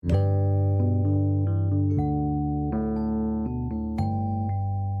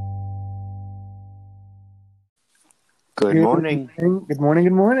Good morning. Good morning.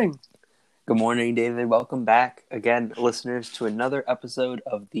 Good morning. Good morning, David. Welcome back again, listeners, to another episode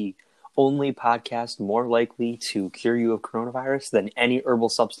of the only podcast more likely to cure you of coronavirus than any herbal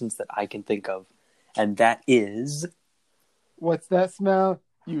substance that I can think of. And that is... What's that smell?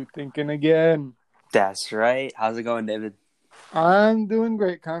 You thinking again. That's right. How's it going, David? I'm doing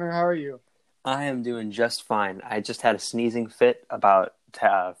great, Connor. How are you? I am doing just fine. I just had a sneezing fit about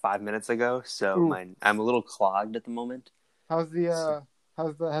 5 minutes ago, so I'm a little clogged at the moment. How's the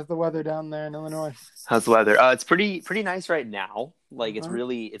weather down there in Illinois? How's the weather? It's pretty nice right now. Like it's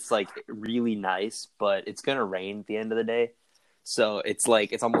really nice, but it's gonna rain at the end of the day. So it's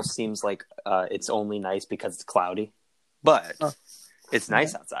like it almost seems like it's only nice because it's cloudy, but it's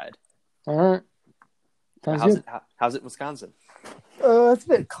nice outside. All right. How's it in Wisconsin? It's a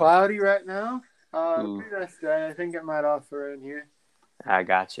bit cloudy right now. Pretty nice day. I think it might also rain here. I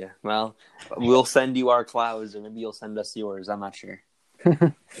gotcha. Well, we'll send you our clouds, or maybe you'll send us yours. I'm not sure.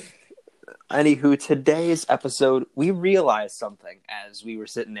 Anywho, today's episode, we realized something as we were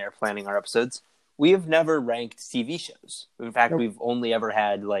sitting there planning our episodes. We have never ranked TV shows. In fact, We've only ever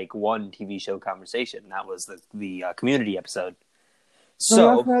had like one TV show conversation. And that was the Community episode. So we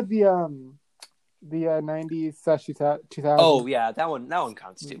also had the 90s/2000s. Oh yeah, that one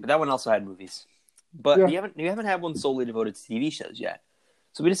counts too. But that one also had movies. But you haven't had one solely devoted to TV shows yet.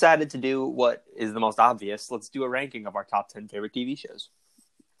 So we decided to do what is the most obvious. Let's do a ranking of our top 10 favorite TV shows.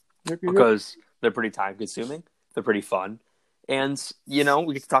 Because they're pretty time consuming, they're pretty fun, and we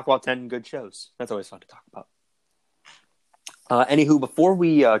get to talk about 10 good shows. That's always fun to talk about. Anywho, before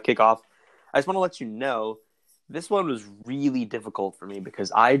we kick off, I just want to let you know this one was really difficult for me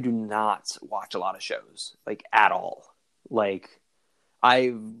because I do not watch a lot of shows, like at all. Like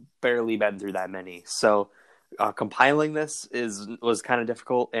I've barely been through that many, so compiling this was kind of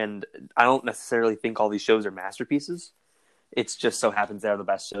difficult, and I don't necessarily think all these shows are masterpieces. It's just so happens they're the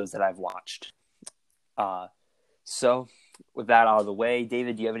best shows that I've watched. So, with that out of the way,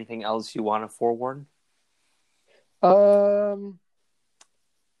 David, do you have anything else you want to forewarn? Compiling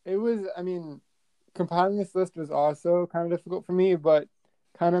this list was also kind of difficult for me, but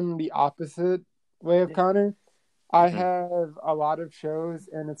kind of the opposite way of Connor. I have a lot of shows,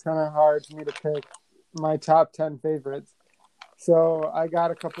 and it's kind of hard for me to pick my top 10 favorites. So I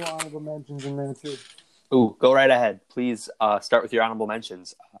got a couple honorable mentions in there too. Ooh, go right ahead. Please start with your honorable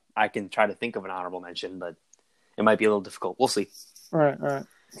mentions. I can try to think of an honorable mention, but it might be a little difficult. We'll see. All right.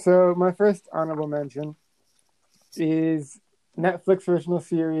 So my first honorable mention is Netflix original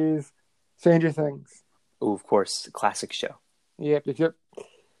series Stranger Things. Ooh, of course. Classic show. Yep.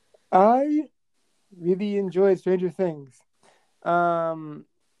 I really enjoyed Stranger Things.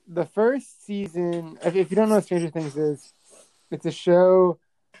 The first season, if you don't know what Stranger Things is, it's a show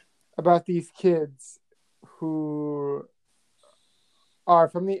about these kids who are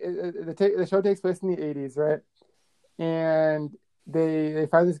from the show takes place in the 80s, right? And they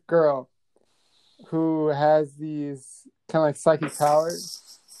find this girl who has these kind of like psychic powers.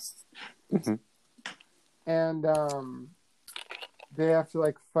 Mm-hmm. And they have to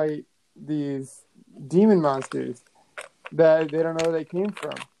like fight these demon monsters that they don't know where they came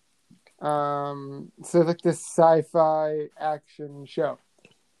from. So it's like this sci-fi action show.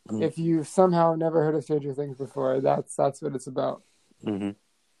 Mm-hmm. If you've somehow never heard of Stranger Things before, that's what it's about. Mm-hmm.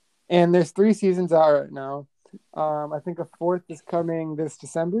 And there's 3 seasons out right now. I think a 4th is coming this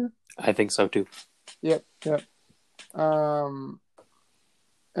December. I think so too. Yep. And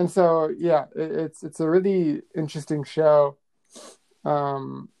so yeah, it's a really interesting show.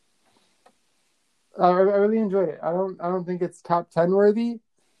 I really enjoyed it. I don't think it's top 10 worthy,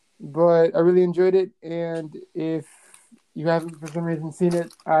 but I really enjoyed it. And if you haven't for some reason seen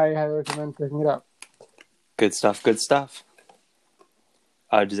it, I highly recommend checking it out. Good stuff.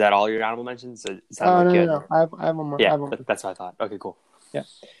 Is that all your honorable mentions? No. I have one more. Yeah, that's what I thought. Okay, cool. Yeah.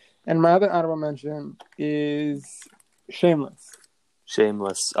 And my other honorable mention is Shameless.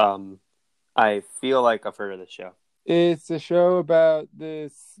 I feel like I've heard of this show. It's a show about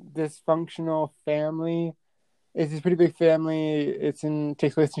this dysfunctional family. It's this pretty big family.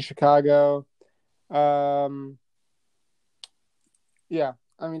 Takes place in Chicago. Yeah.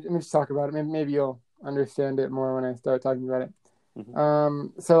 Let me just talk about it. Maybe you'll understand it more when I start talking about it.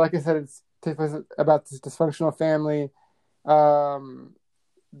 Mm-hmm. So like I said, it takes place about this dysfunctional family.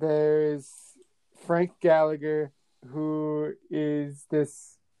 There's Frank Gallagher, who is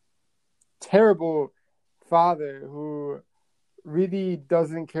this terrible father who really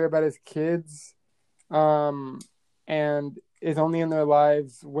doesn't care about his kids, and is only in their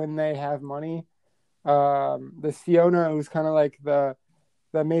lives when they have money. There's Fiona, who's kind of like the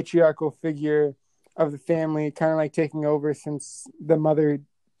matriarchal figure of the family, kind of like taking over since the mother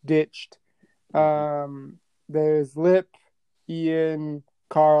ditched. There's Lip, Ian,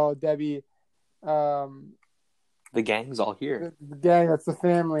 Carl, Debbie. The gang's all here. The gang, that's the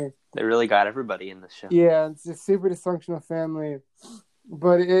family. They really got everybody in this show. Yeah, it's a super dysfunctional family,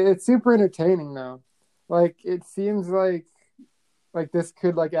 but it's super entertaining though. Like it seems like this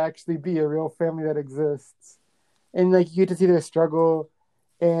could like actually be a real family that exists, and like you get to see their struggle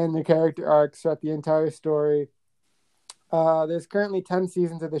and their character arcs throughout the entire story. There's currently 10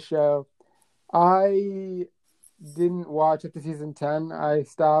 seasons of the show. I didn't watch up to season 10. I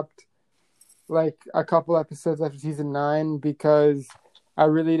stopped like a couple episodes after season 9 because I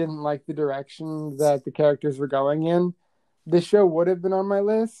really didn't like the direction that the characters were going in. This show would have been on my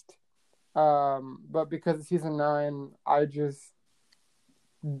list, but because of season 9, I just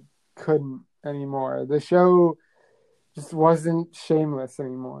couldn't anymore. The show just wasn't shameless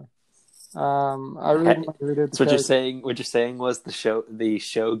anymore. I really didn't like it. So what you're saying was the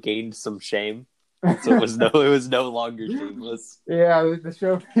show gained some shame. So it was no longer shameless. Yeah, the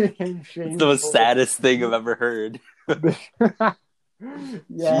show became shameful. It's the most saddest thing I've ever heard.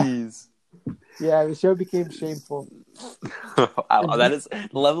 Yeah. Jeez. Yeah, the show became shameful. Wow, that is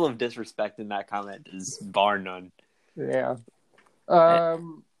the level of disrespect in that comment is bar none. Yeah.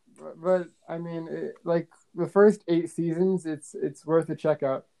 But I mean, like the first 8 seasons, it's worth a check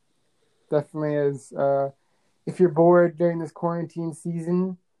out. Definitely is. If you're bored during this quarantine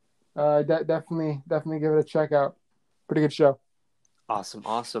season, definitely give it a check out. Pretty good show.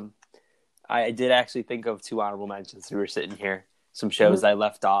 Awesome. I did actually think of 2 honorable mentions. We were sitting here. Some shows I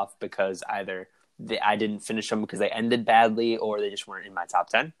left off because either I didn't finish them because they ended badly or they just weren't in my top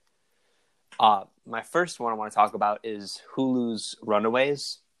 10. My first one I want to talk about is Hulu's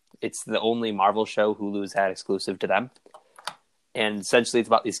Runaways. It's the only Marvel show Hulu's had exclusive to them. And essentially it's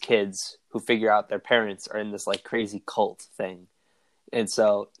about these kids who figure out their parents are in this like crazy cult thing. And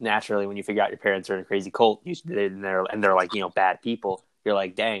so naturally when you figure out your parents are in a crazy cult and they're like, bad people, you're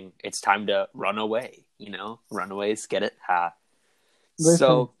like, dang, it's time to run away, runaways, get it? Ha.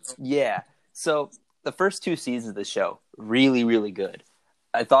 So, yeah. So the first 2 seasons of the show, really, really good.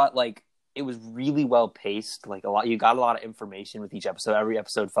 I thought like it was really well paced. Like you got a lot of information with each episode. Every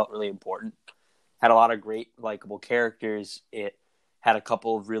episode felt really important. Had a lot of great, likable characters. It had a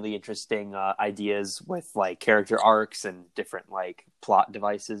couple of really interesting ideas with like character arcs and different like plot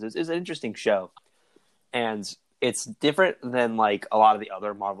devices. It was an interesting show. And it's different than like a lot of the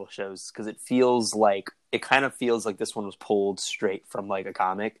other Marvel shows because it kind of feels like this one was pulled straight from like a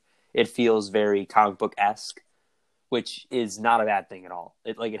comic. It feels very comic book-esque, which is not a bad thing at all.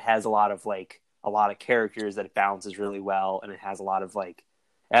 It has a lot of characters that it balances really well, and it has a lot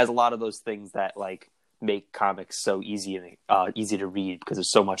of those things that like make comics so easy to read because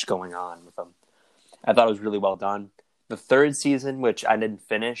there's so much going on with them. I thought it was really well done. The 3rd season, which I didn't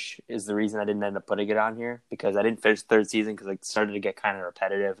finish, is the reason I didn't end up putting it on here because I didn't finish the 3rd season because it started to get kind of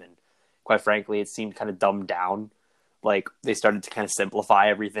repetitive and quite frankly, it seemed kind of dumbed down. Like they started to kind of simplify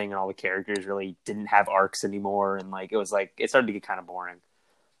everything and all the characters really didn't have arcs anymore. And like, it started to get kind of boring,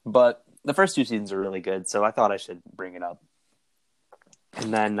 but the first 2 seasons are really good. So I thought I should bring it up.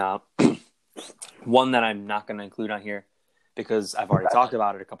 And then, one that I'm not going to include on here because I've already talked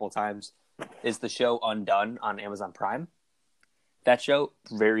about it a couple of times is the show Undone on Amazon Prime. That show,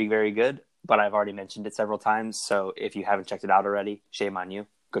 very, very good, but I've already mentioned it several times. So if you haven't checked it out already, shame on you.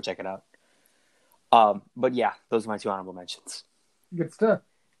 Go check it out. But yeah, those are my 2 honorable mentions. Good stuff.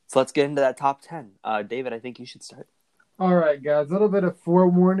 So let's get into that top 10. David, I think you should start. All right, guys. A little bit of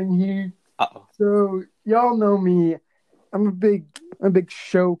forewarning here. Uh-oh. So y'all know me. I'm a big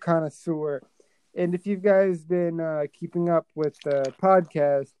show connoisseur. And if you guys been keeping up with the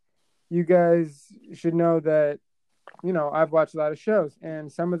podcast, you guys should know that, I've watched a lot of shows.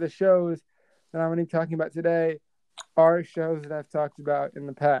 And some of the shows that I'm going to be talking about today are shows that I've talked about in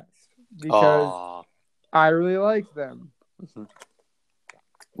the past. Because I really like them. Mm-hmm.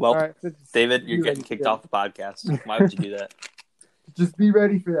 Well, right, so David, you're getting kicked off the podcast. Why would you do that? Just be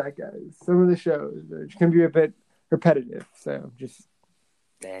ready for that, guys. Some of the shows can be a bit repetitive, so just...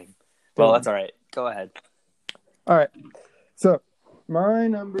 Dang. Well, that's all right. Go ahead. All right. So, my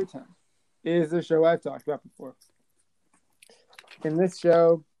number 10 is a show I've talked about before. And this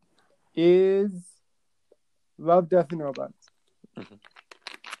show is Love, Death, and Robots. Mm-hmm.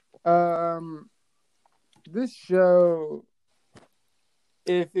 This show,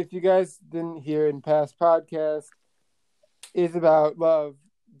 if you guys didn't hear in past podcasts, is about love,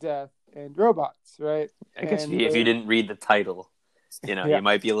 death, and robots, right? I guess if you didn't read the title, you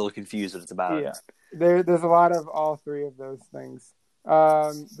might be a little confused what it's about. Yeah, there's a lot of all 3 of those things.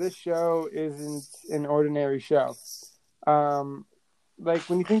 this show isn't an ordinary show. Like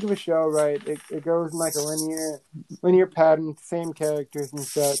when you think of a show, right, it goes in like a linear pattern, same characters and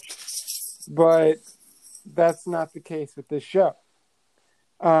such, but that's not the case with this show.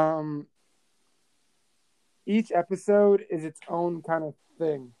 Each episode is its own kind of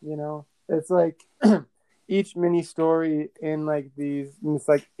thing, you know? It's like each mini story in like this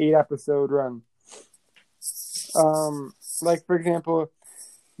like 8-episode run. Like for example,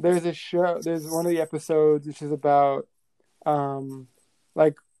 there's one of the episodes which is about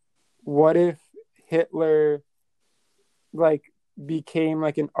like what if Hitler like became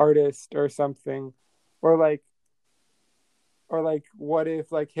like an artist or something, or like what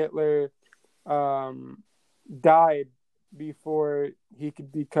if like Hitler died before he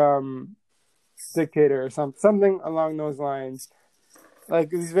could become dictator or something along those lines. Like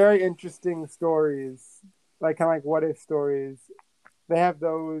these very interesting stories, like kind of like what if stories. They have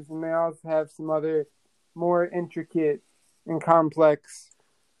those, and they also have some other more intricate and complex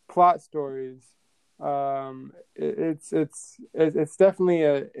plot stories. It's definitely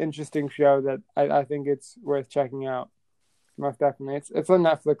an interesting show that I think it's worth checking out. Most definitely, it's on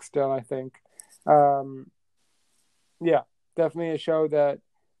Netflix still, I think. Yeah, definitely a show that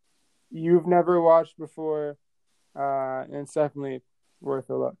you've never watched before, and it's definitely worth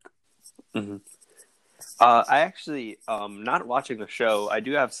a look. Mm-hmm. I actually, not watching the show, I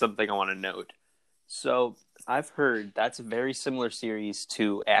do have something I want to note. So I've heard that's a very similar series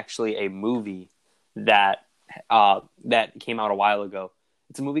to actually a movie that came out a while ago.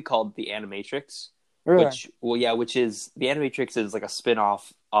 It's a movie called The Animatrix, Really? which is The Animatrix is like a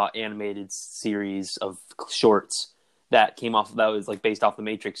spin-off animated series of shorts that was like based off the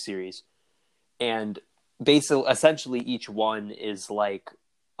Matrix series, and basically, essentially, each one is like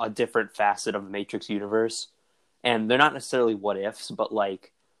a different facet of the Matrix universe, and they're not necessarily what ifs, but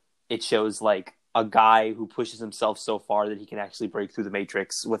like it shows like a guy who pushes himself so far that he can actually break through the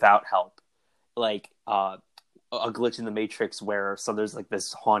Matrix without help, like a glitch in the Matrix where there's like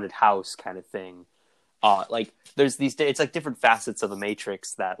this haunted house kind of thing. Like there's it's like different facets of the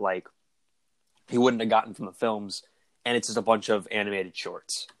Matrix that like he wouldn't have gotten from the films, and it's just a bunch of animated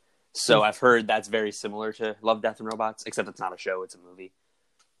shorts. So I've heard that's very similar to Love, Death, and Robots, except it's not a show; it's a movie.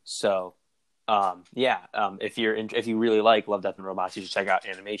 So, if you really like Love, Death, and Robots, you should check out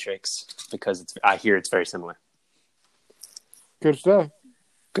Animatrix because I hear it's very similar. Good stuff.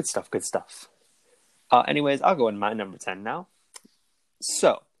 Good stuff. Anyways, I'll go in my number 10 now.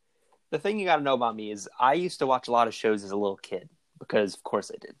 So, the thing you got to know about me is I used to watch a lot of shows as a little kid because, of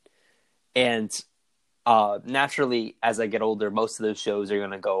course, I did. And naturally, as I get older, most of those shows are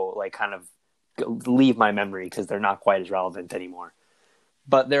going to go like kind of leave my memory because they're not quite as relevant anymore.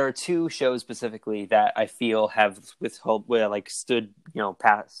 But there are two shows specifically that I feel have stood,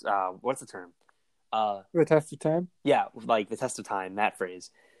 past, what's the term? The test of time? Yeah, like the test of time, that phrase,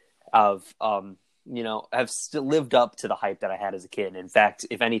 of, have still lived up to the hype that I had as a kid. And in fact,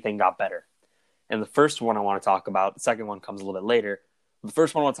 if anything, got better. And the first one I want to talk about, the second one comes a little bit later. The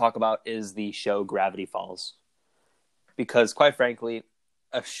first one I want to talk about is the show Gravity Falls. Because quite frankly,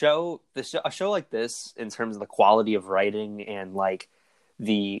 a show like this, in terms of the quality of writing and like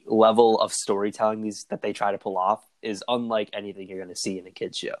the level of storytelling that they try to pull off, is unlike anything you're going to see in a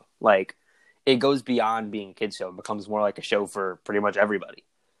kids show. Like, it goes beyond being a kids show and becomes more like a show for pretty much everybody.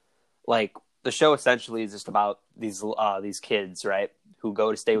 Like, the show essentially is just about these kids, right, who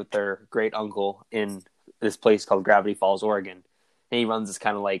go to stay with their great uncle in this place called Gravity Falls, Oregon. And he runs this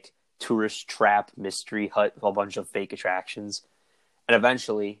kind of like tourist trap mystery hut with a bunch of fake attractions. And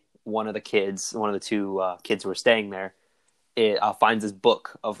eventually, one of the two kids who are staying there, finds this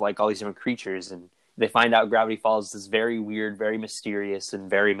book of like all these different creatures, and they find out Gravity Falls is this very weird, very mysterious, and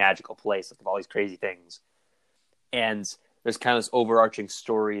very magical place with all these crazy things. And there's kind of this overarching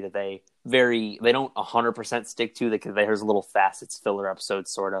story that they don't 100% stick to. There's little facets, filler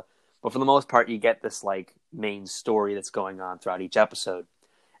episodes, sort of. But for the most part, you get this like main story that's going on throughout each episode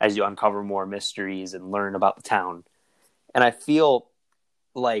as you uncover more mysteries and learn about the town. And I feel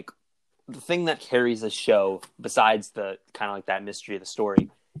like the thing that carries the show, besides the kind of like that mystery of the story,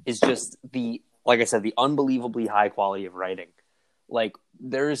 is just like I said, the unbelievably high quality of writing. Like,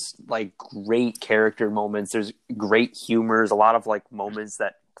 there's like great character moments. There's great humors. A lot of like moments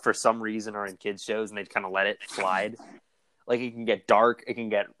that for some reason are in kids shows and they kind of let it slide. Like, it can get dark. It can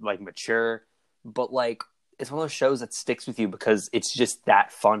get like mature, but like, it's one of those shows that sticks with you because it's just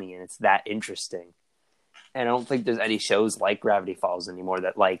that funny and it's that interesting. And I don't think there's any shows like Gravity Falls anymore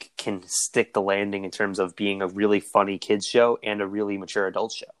that like can stick the landing in terms of being a really funny kids show and a really mature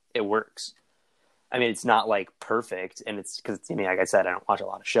adult show. It works. I mean, it's not like perfect, and it's because, I mean, like I said, I don't watch a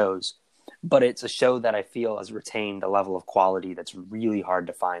lot of shows, but it's a show that I feel has retained a level of quality that's really hard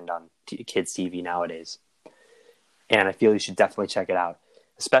to find on kids' TV nowadays. And I feel you should definitely check it out,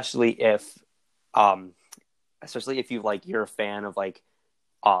 especially if you like, you're a fan of like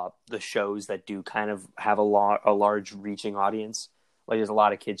the shows that do kind of have a large reaching audience. Like, there's a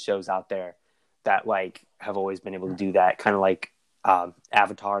lot of kids shows out there that like have always been able to do that, kind of like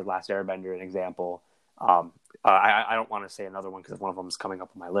Avatar: Last Airbender, an example. I don't want to say another one because one of them is coming up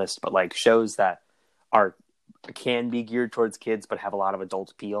on my list, but like shows that can be geared towards kids but have a lot of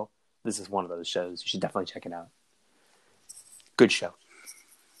adult appeal. This is one of those shows. You should definitely check it out. Good show.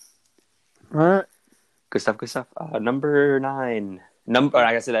 All right. Good stuff. Number 9. I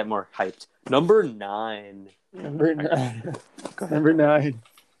gotta say that more hyped. Number 9. Number 9. Number 9.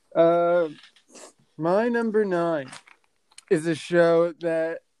 My number 9 is a show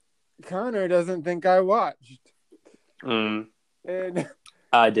that Connor doesn't think I watched. And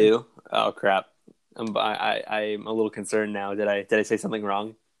I do. Oh crap! I'm a little concerned now. Did I say something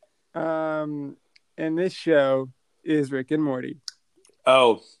wrong? And this show is Rick and Morty.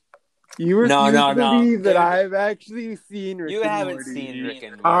 Oh. You refuse to believe that I've actually seen Rick and Morty. You haven't seen Rick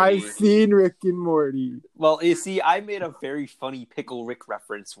and Morty. I've seen Rick and Morty. Well, you see, I made a very funny Pickle Rick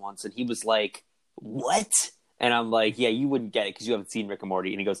reference once, and he was like, "What?" And I'm like, "Yeah, you wouldn't get it because you haven't seen Rick and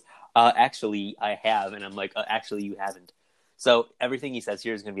Morty." And he goes, "Actually, I have." And I'm like, "Actually, you haven't." So everything he says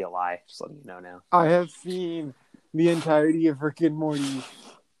here is going to be a lie. Just letting you know now. I have seen the entirety of Rick and Morty.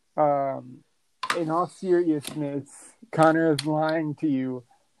 In all seriousness, Connor is lying to you.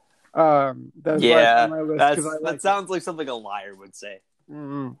 That sounds like something a liar would say.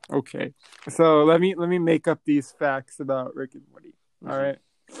 Okay, so let me make up these facts about Rick and Morty. All right,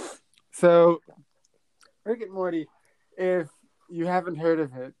 so Rick and Morty, if you haven't heard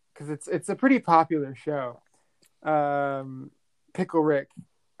of it, because it's a pretty popular show. Pickle Rick,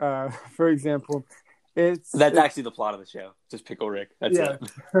 for example, it's actually the plot of the show. Just Pickle Rick. That's it.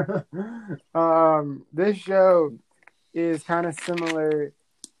 This show is kind of similar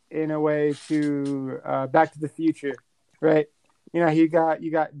in a way to Back to the Future, right? You know, you got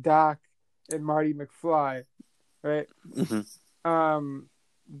Doc and Marty McFly, right? Mm-hmm.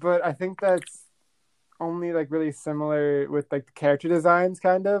 But I think that's only like really similar with like the character designs,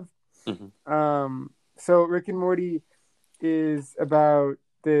 kind of. Mm-hmm. So Rick and Morty is about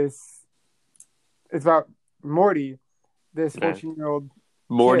this. It's about Morty, this 14-year-old.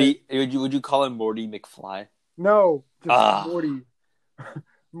 Morty, would you call him Morty McFly? No, just Morty.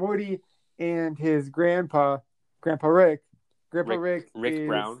 Morty and his Grandpa Rick. Rick is...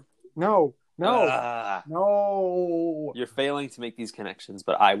 Brown? No. You're failing to make these connections,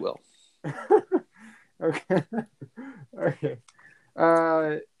 but I will. Okay.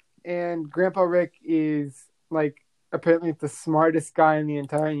 And Grandpa Rick is like apparently the smartest guy in the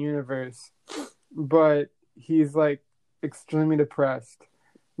entire universe, but he's like extremely depressed.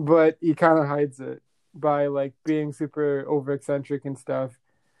 But he kind of hides it by like being super over eccentric and stuff.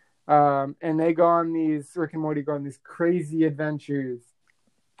 And Rick and Morty go on these crazy adventures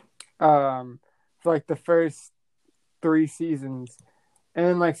for like the first 3 seasons. And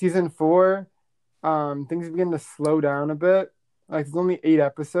then like season 4, things begin to slow down a bit. Like there's only 8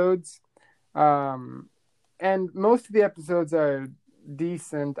 episodes. And most of the episodes are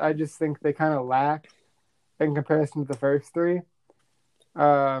decent. I just think they kind of lack in comparison to the first 3.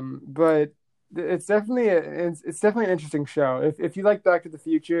 But it's definitely an interesting show. If you like Back to the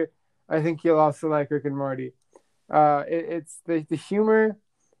Future, I think you'll also like Rick and Morty. It's the humor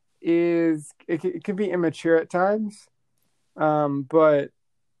it can be immature at times, but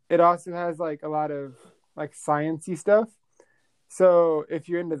it also has like a lot of like sciencey stuff. So if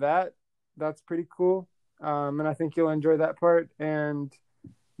you're into that, that's pretty cool. And I think you'll enjoy that part. And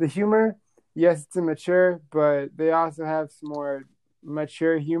the humor, yes, it's immature, but they also have some more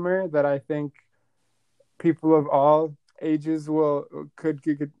mature humor that I think people of all ages could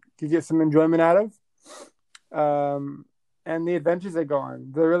get some enjoyment out of. And the adventures they go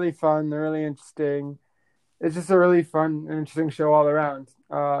on, they're really fun. They're really interesting. It's just a really fun and interesting show all around.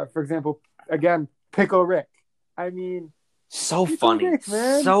 For example, again, Pickle Rick. I mean, so funny, Rick,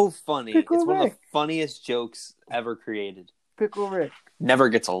 man. So funny. Pickle it's one Rick. of the funniest jokes ever created. Pickle Rick. Never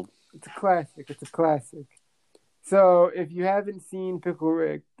gets old. It's a classic. So if you haven't seen not Pickle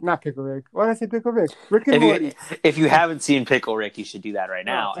Rick. Why did I say Pickle Rick? Rick and Morty. If you haven't seen Pickle Rick, you should do that right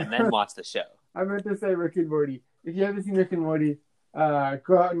now and then watch the show. I meant to say Rick and Morty. If you haven't seen Rick and Morty,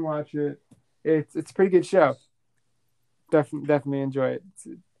 go out and watch it. It's a pretty good show. Definitely enjoy it.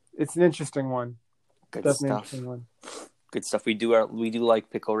 It's an interesting one. Good Definitely stuff. Interesting one. Good stuff. We do like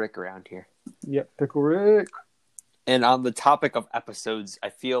Pickle Rick around here. Yep, Pickle Rick. And on the topic of episodes, I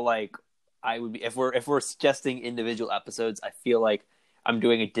feel like I would be if we're suggesting individual episodes, I feel like I'm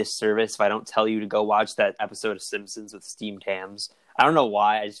doing a disservice if I don't tell you to go watch that episode of Simpsons with steamed hams. I don't know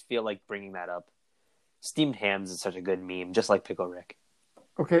why. I just feel like bringing that up. Steamed hams is such a good meme, just like Pickle Rick.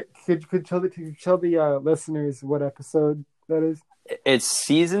 Okay, could you tell the listeners what episode that is? It's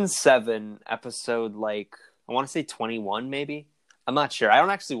season 7, episode like I want to say 21, maybe. I'm not sure. I don't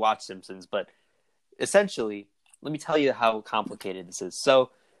actually watch Simpsons, but essentially, let me tell you how complicated this is. So,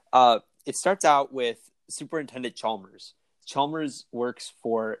 it starts out with Superintendent Chalmers. Chalmers works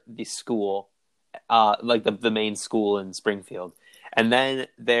for the school, like the main school in Springfield, and then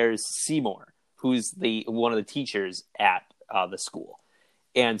there's Seymour, who's one of the teachers at the school.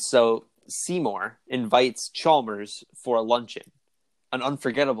 And so Seymour invites Chalmers for a luncheon, an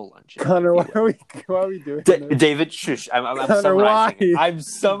unforgettable luncheon. Connor, why are we doing this? David, shush! I'm Connor, summarizing. why? I'm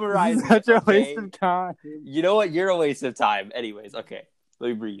summarizing. Such a waste of time. You know what? You're a waste of time. Anyways, okay. Let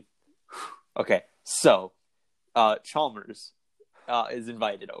me breathe. Okay, so Chalmers is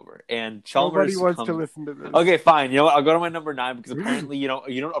invited over, and Chalmers Nobody wants to listen to this. Okay, fine. You know what? I'll go to my number 9 because apparently you don't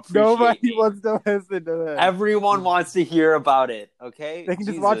appreciate Nobody me. wants to listen to this. Everyone wants to hear about it. Okay, they can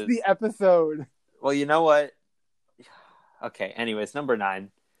just watch the episode. Well, you know what? Okay. Anyways, number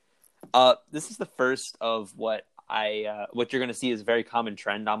 9. This is the first of what you're going to see is a very common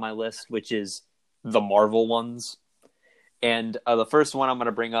trend on my list, which is the Marvel ones. And the first one I'm going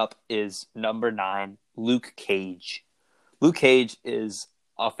to bring up is number 9, Luke Cage. Luke Cage is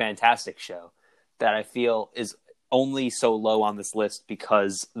a fantastic show that I feel is only so low on this list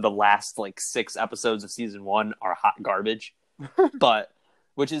because the last 6 episodes of season 1 are hot garbage. But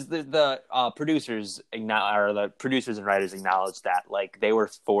which is the producers and writers acknowledge that they were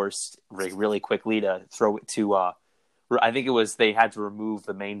forced really quickly to throw it to I think it was they had to remove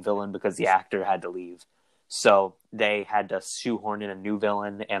the main villain because the actor had to leave. So they had to shoehorn in a new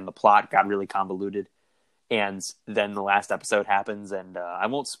villain, and the plot got really convoluted. And then the last episode happens, and I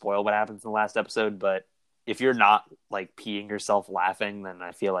won't spoil what happens in the last episode, but if you're not peeing yourself laughing, then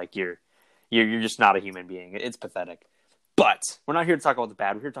I feel like you're just not a human being. It's pathetic. But we're not here to talk about the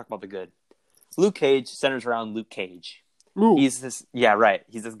bad. We're here to talk about the good. Luke Cage centers around Luke Cage. Ooh. He's this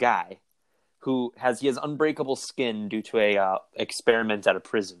guy who has unbreakable skin due to a experiment at a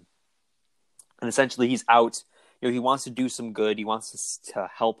prison. And essentially, he's out. He wants to do some good. He wants to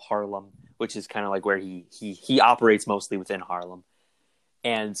help Harlem, which is kind of where he operates mostly within Harlem.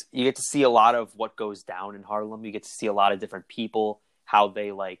 And you get to see a lot of what goes down in Harlem. You get to see a lot of different people, how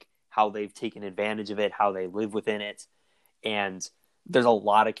they've taken advantage of it, how they live within it. And there's a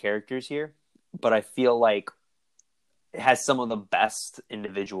lot of characters here, but I feel like it has some of the best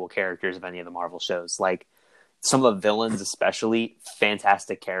individual characters of any of the Marvel shows. Some of the villains, especially,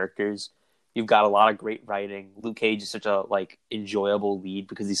 fantastic characters. You've got a lot of great writing. Luke Cage is such a enjoyable lead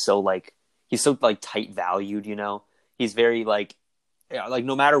because he's so tight valued. He's very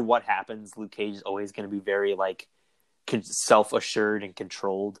no matter what happens, Luke Cage is always going to be very self assured and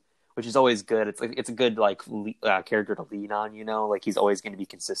controlled, which is always good. It's a good character to lean on. He's always going to be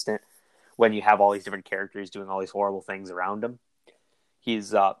consistent when you have all these different characters doing all these horrible things around him.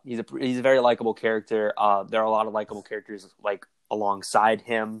 He's a very likable character. There are a lot of likable characters alongside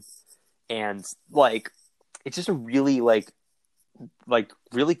him. And it's just a really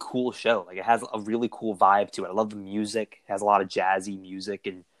really cool show. It has a really cool vibe to it. I love the music. It has a lot of jazzy music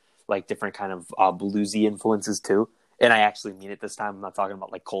and different kind of bluesy influences too. And I actually mean it this time. I'm not talking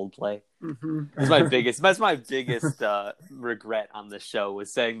about Coldplay. Mm-hmm. That's my biggest regret on this show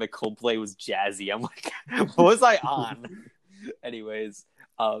was saying that Coldplay was jazzy. I'm what was I on? Anyways,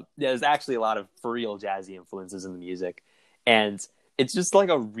 there's actually a lot of for real jazzy influences in the music, and it's just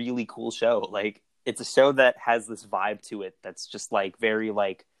a really cool show. It's a show that has this vibe to it that's just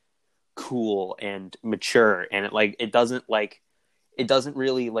very cool and mature, and it doesn't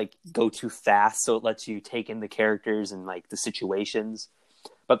really go too fast, so it lets you take in the characters and the situations,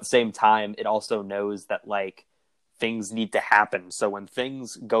 but at the same time it also knows that things need to happen. So when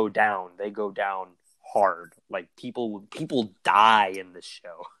things go down, they go down hard. People die in this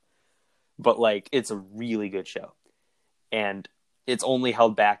show, but it's a really good show, and it's only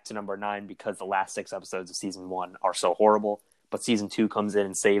held back to number 9 because the last 6 episodes of season 1 are so horrible, but season 2 comes in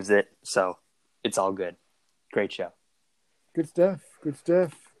and saves it. So it's all good. Great show. Good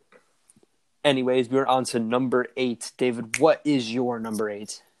stuff. Anyways, we're on to number 8. David, what is your number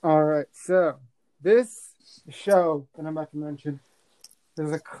 8? All right. So this show that I'm about to mention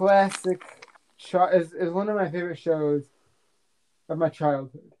is a classic. Is one of my favorite shows of my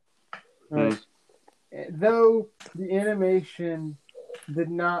childhood. Right? though the animation did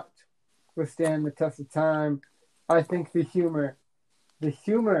not withstand the test of time, I think the humor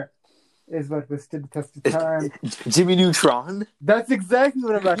is what withstood the test of time. Jimmy Neutron. That's exactly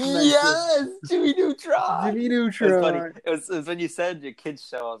what I'm about to mention. Yes, Jimmy Neutron. Jimmy It was Neutron. funny. It was when you said your kids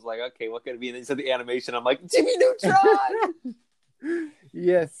show. I was like, okay, what could it be? And then you said the animation. I'm like, Jimmy Neutron.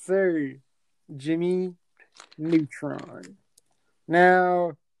 Yes, sir. Jimmy Neutron.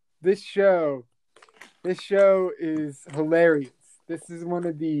 Now, this show is hilarious. This is one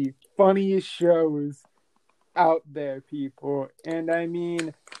of the funniest shows out there, people. And I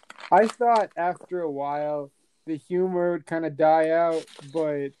mean, I thought after a while the humor would kind of die out,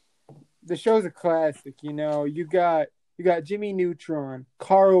 but the show's a classic. You know, you got Jimmy Neutron,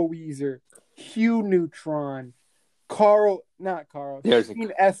 Carl Weezer, Hugh Neutron, Sheen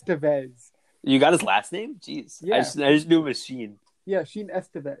Estevez. You got his last name? Jeez, yeah. I just knew Machine. Yeah, Sheen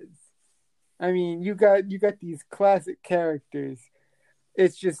Estevez. I mean, you got these classic characters.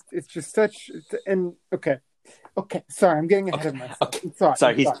 It's just such okay. Sorry, I'm getting ahead of myself. Okay.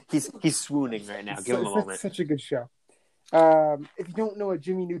 Sorry, he's swooning right now. Give him a moment. It's such a good show. If you don't know what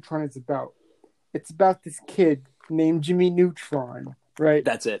Jimmy Neutron is about, it's about this kid named Jimmy Neutron, right?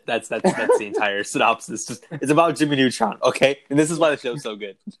 That's it. That's the entire synopsis. It's about Jimmy Neutron, okay? And this is why the show's so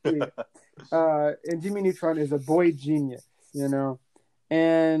good. Yeah. And Jimmy Neutron is a boy genius, you know?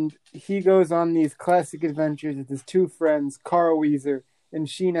 And he goes on these classic adventures with his two friends, Carl Weezer and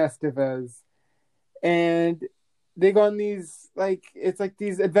Sheen Estevez. And they go on these, it's like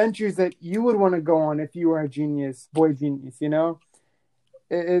these adventures that you would want to go on if you were a boy genius, you know?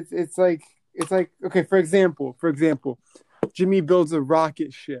 It's like, okay, for example, Jimmy builds a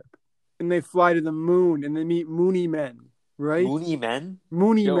rocket ship and they fly to the moon and they meet Moony Men, right? Moony Men?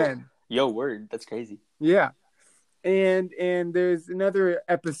 Men. Yo, word. That's crazy. Yeah. And there's another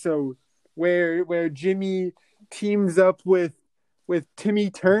episode where Jimmy teams up with Timmy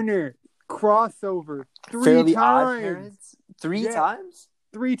Turner, crossover Fairly Odd Parents? Three times?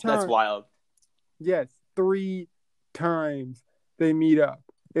 3 times. That's wild. Yes, 3 times they meet up.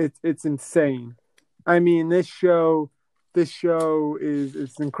 It's insane. I mean, this show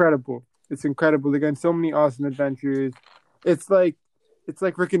is incredible. It's incredible. They got so many awesome adventures. It's like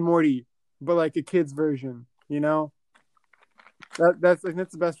Rick and Morty, but like a kid's version. You know, that's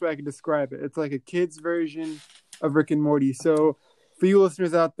the best way I can describe it. It's like a kid's version of Rick and Morty. So for you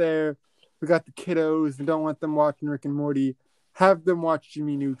listeners out there who got the kiddos and don't want them watching Rick and Morty, have them watch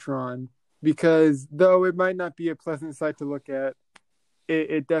Jimmy Neutron, because though it might not be a pleasant sight to look at,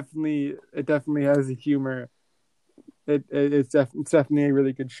 it definitely has a humor. It's definitely a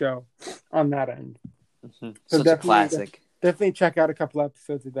really good show on that end. Mm-hmm. So such a classic. Definitely check out a couple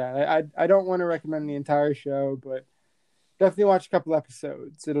episodes of that. I don't want to recommend the entire show, but definitely watch a couple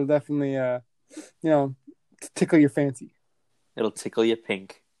episodes. It'll definitely, tickle your fancy. It'll tickle you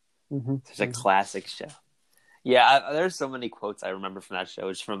pink. Mm-hmm. It's a classic show. Yeah, there's so many quotes I remember from that show.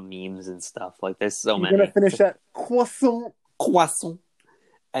 It's from memes and stuff. Like, there's so many. You're gonna finish that croissant.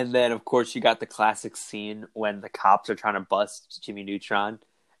 And then, of course, you got the classic scene when the cops are trying to bust Jimmy Neutron,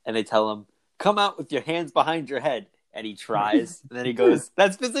 and they tell him, "Come out with your hands behind your head." And he tries, and then he goes,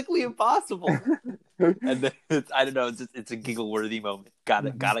 "That's physically impossible." And then I don't know, it's a giggle-worthy moment.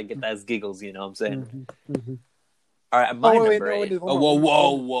 Gotta get those giggles, you know what I'm saying? Mm-hmm. Mm-hmm. All right, my number 8.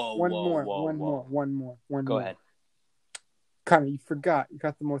 Whoa! One more. Go ahead. Connor, you forgot. You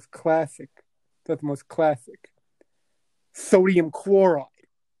got the most classic. Sodium chloride.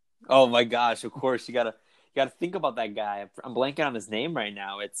 Oh my gosh! Of course, you gotta think about that guy. I'm blanking on his name right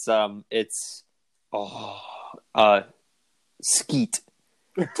now. Skeet.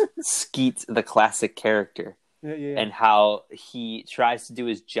 Skeet, the classic character. Yeah. And how he tries to do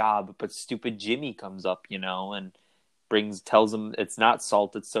his job, but stupid Jimmy comes up, you know, and tells him it's not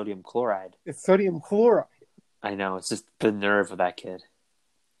salt, it's sodium chloride. It's sodium chloride. I know, it's just the nerve of that kid.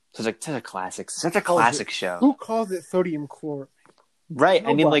 Such a classic show. Who calls it sodium chloride? Right.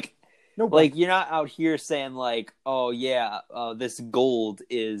 Nobody. I mean, Nobody. Like, you're not out here saying, like, oh, yeah, this gold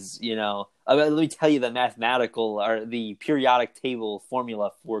is, you know, let me tell you the mathematical or the periodic table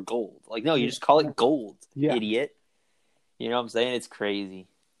formula for gold. Like, no, you just call it gold, idiot. You know what I'm saying? It's crazy.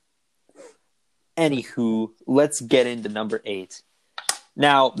 Anywho, let's get into number 8.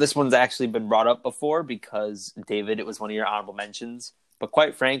 Now, this one's actually been brought up before because, David, it was one of your honorable mentions. But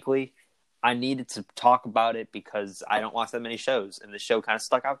quite frankly, I needed to talk about it because I don't watch that many shows, and this show kind of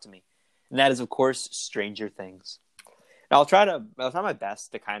stuck out to me. And that is, of course, Stranger Things. Now, I'll try my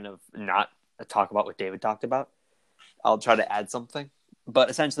best to kind of not talk about what David talked about. I'll try to add something. But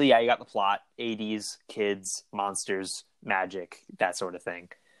essentially, yeah, you got the plot. 80s, kids, monsters, magic, that sort of thing.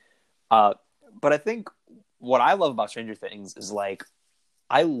 But I think what I love about Stranger Things is like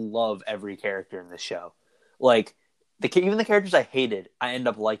I love every character in this show. Like even the characters I hated, I end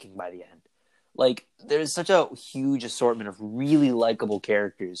up liking by the end. Like there's such a huge assortment of really likable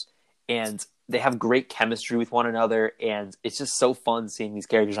characters, and they have great chemistry with one another, and it's just so fun seeing these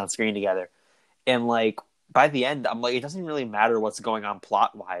characters on screen together. And like by the end, I'm like, it doesn't really matter what's going on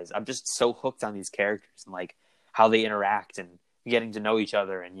plot wise. I'm just so hooked on these characters and like how they interact and getting to know each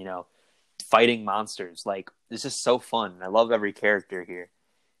other and, you know, fighting monsters. Like it's just so fun. I love every character here.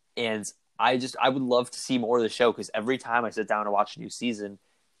 And I would love to see more of the show, because every time I sit down to watch a new season,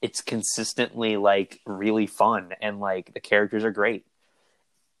 it's consistently like really fun, and like the characters are great.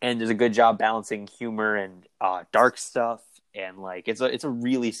 And there's a good job balancing humor and dark stuff, and like it's a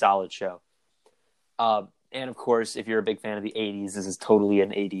really solid show. And of course, if you're a big fan of the 80s, this is totally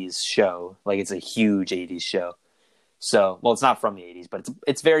an 80s show. Like it's a huge 80s show. So, well, it's not from the 80s, but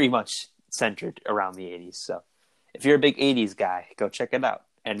it's very much centered around the 80s. So if you're a big 80s guy, go check it out.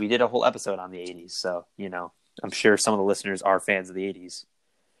 And we did a whole episode on the 80s. So, you know, I'm sure some of the listeners are fans of the 80s.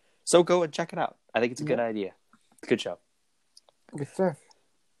 So go and check it out. I think it's a good idea. It's a good show. Good stuff.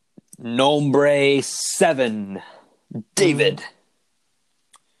 Nombre 7. David.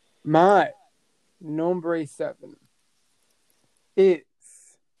 My Nombre 7 is...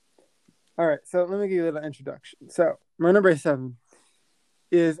 All right, so let me give you a little introduction. So, my Nombre 7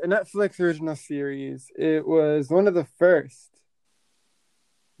 is a Netflix original series. It was one of the first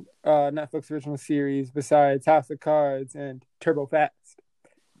Netflix original series besides House of Cards and Turbo Fast.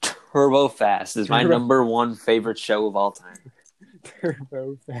 Turbo Fast is my number one favorite show of all time.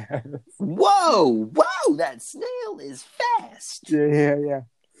 Turbo Fast. Whoa, that snail is fast. Yeah.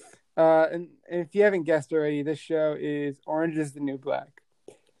 And if you haven't guessed already, this show is Orange is the New Black.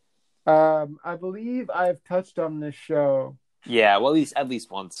 I believe I've touched on this show. Yeah, well, at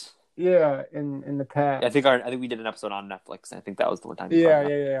least once. Yeah, in the past. I think we did an episode on Netflix. And I think that was the one time.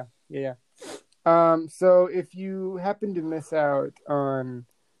 Yeah. So if you happen to miss out on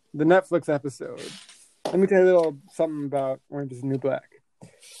the Netflix episode, let me tell you a little something about Orange is the New Black.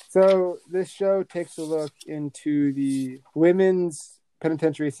 So this show takes a look into the women's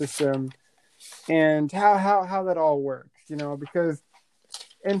penitentiary system and how that all works, you know, because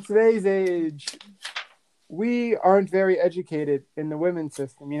in today's age, we aren't very educated in the women's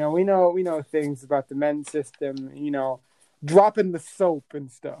system. You know, we know things about the men's system, you know, dropping the soap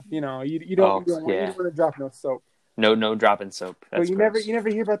and stuff. You know, you don't want to drop no soap. No dropping soap. That's you never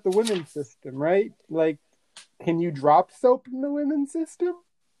hear about the women's system, right? Like, can you drop soap in the women's system?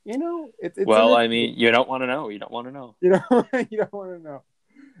 You know, it's well, I mean, you don't want to know. You don't want to know. You don't want to know.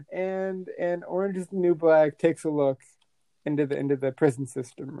 And Orange is the New Black takes a look into the prison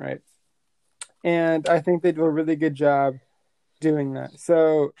system, right? And I think they do a really good job doing that.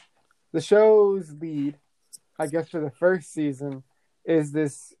 So the show's lead, I guess, for the first season is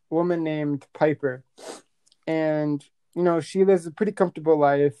this woman named Piper. And, you know, she lives a pretty comfortable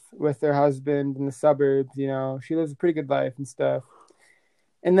life with her husband in the suburbs. You know, she lives a pretty good life and stuff.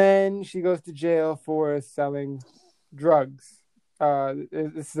 And then she goes to jail for selling drugs.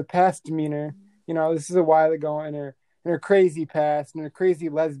 This is a past demeanor. You know, this is a while ago in her crazy past, in her crazy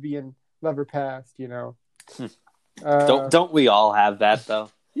lesbian lover past, you know. Don't we all have that, though?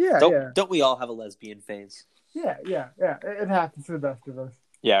 Yeah. Don't we all have a lesbian phase? Yeah. It happens to the best of us.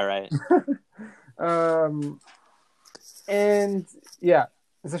 Yeah, right. And yeah,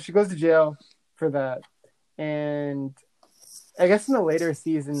 so she goes to jail for that, and I guess in the later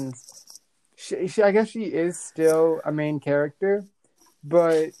seasons, she is still a main character,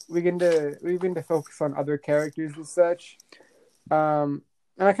 but we begin to focus on other characters and such. And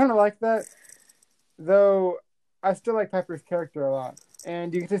I kind of like that, though. I still like Piper's character a lot,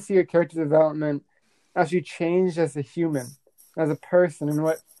 and you get to see her character development as she changed as a human, as a person, and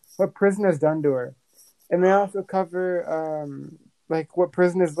what prison has done to her. And they also cover like what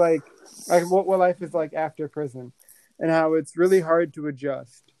prison is like what life is like after prison, and how it's really hard to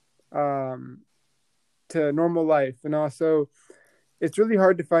adjust to normal life, and also it's really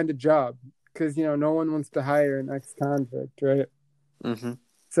hard to find a job because, you know, no one wants to hire an ex-convict, right? Mm-hmm.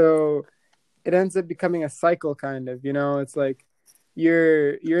 So it ends up becoming a cycle, kind of. You know, it's like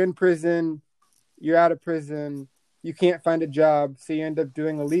you're in prison, you're out of prison, you can't find a job, so you end up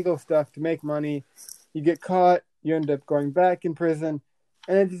doing illegal stuff to make money. You get caught, you end up going back in prison,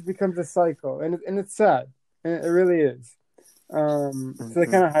 and it just becomes a cycle, and it's sad, and it really is. So they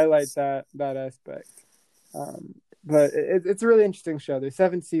kind of highlight that aspect. But it's a really interesting show. There's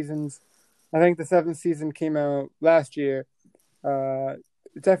 7 seasons. I think the 7th season came out last year.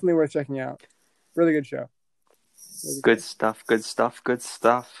 It's definitely worth checking out. Really good show. Good stuff.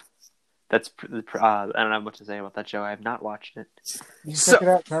 I don't have much to say about that show. I have not watched it. Check it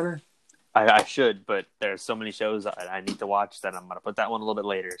out, Carter. I should, but there's so many shows I need to watch that I'm gonna put that one a little bit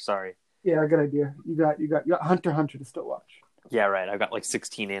later. Sorry. Yeah, good idea. You got Hunter x Hunter to still watch. Yeah, right. I've got like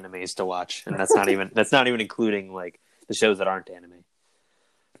 16 animes to watch, and that's not even including like the shows that aren't anime.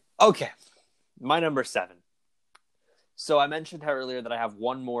 Okay, my number 7. So I mentioned earlier that I have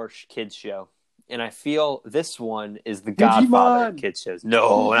one more kids show, and I feel this one is the godfather of kids shows.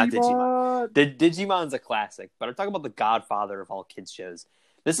 No, not Digimon. Digimon's a classic, but I'm talking about the godfather of all kids shows.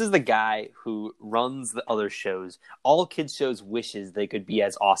 This is the guy who runs the other shows. All kids shows wishes they could be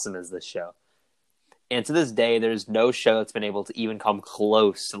as awesome as this show. And to this day, there's no show that's been able to even come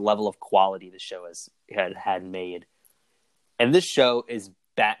close to the level of quality the show had made. And this show is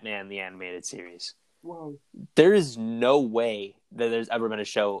Batman the Animated Series. Whoa. There is no way that there's ever been a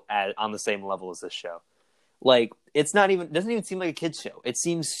show on the same level as this show. Like, it doesn't even seem like a kid's show. It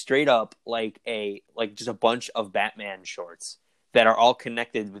seems straight up like just a bunch of Batman shorts that are all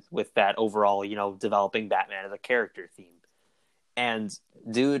connected with that overall, developing Batman as a character theme. And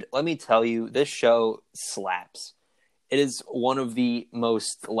dude, let me tell you, this show slaps. It is one of the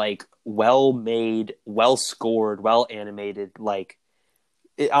most well-made, well-scored, well-animated, on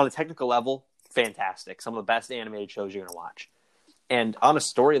a technical level, fantastic. Some of the best animated shows you're going to watch. And on a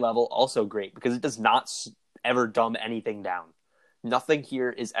story level, also great, because it does not ever dumb anything down. Nothing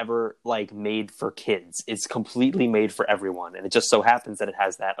here is ever made for kids. It's completely made for everyone. And it just so happens that it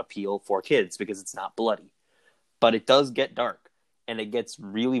has that appeal for kids because it's not bloody. But it does get dark and it gets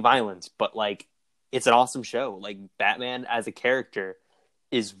really violent. But it's an awesome show. Batman as a character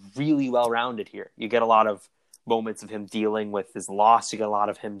is really well-rounded here. You get a lot of moments of him dealing with his loss. You get a lot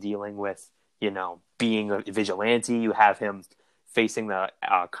of him dealing with, being a vigilante. You have him facing the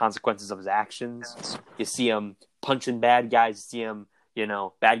consequences of his actions. You see him punching bad guys. You see him,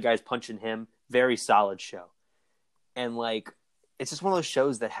 bad guys punching him. Very solid show. And it's just one of those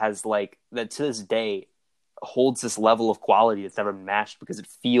shows that has that to this day holds this level of quality that's never been matched because it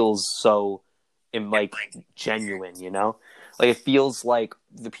feels so genuine, it feels like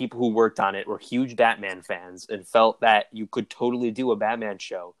the people who worked on it were huge Batman fans and felt that you could totally do a Batman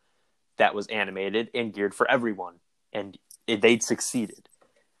show that was animated and geared for everyone. And they'd succeeded.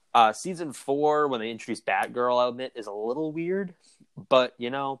 Season 4, when they introduced Batgirl, I'll admit, is a little weird. But,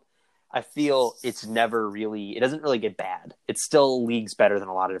 I feel it doesn't really get bad. It's still leagues better than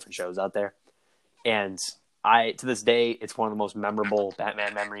a lot of different shows out there. And to this day, it's one of the most memorable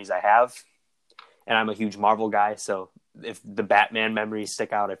Batman memories I have. And I'm a huge Marvel guy, so if the Batman memories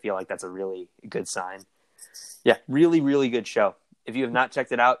stick out, I feel like that's a really good sign. Yeah, really, really good show. If you have not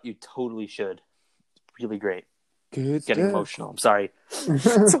checked it out, you totally should. It's really great. Good Getting stuff. Emotional. I'm sorry.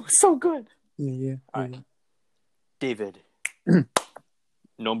 so good. Yeah. All right. David.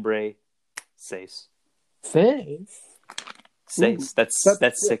 Nombre seis. Seis? Seis.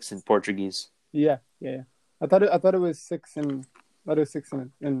 That's 6 in Portuguese. Yeah. I thought it was 6 in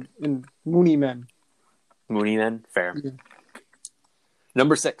Mooney Men. Mooney Men? Fair. Yeah.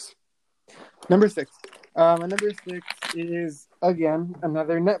 Number 6. My number 6 is, again,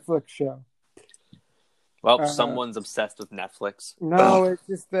 another Netflix show. Well, someone's obsessed with Netflix. No, it's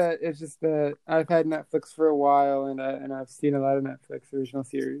just that I've had Netflix for a while, and I've seen a lot of Netflix original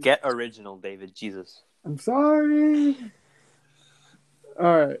series. Get original, David. Jesus. I'm sorry.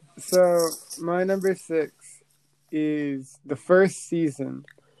 All right, so my number 6 is the first season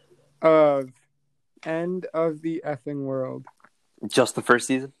of End of the Effing World. Just the first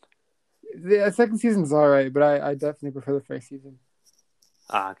season? The second season's all right, but I definitely prefer the first season.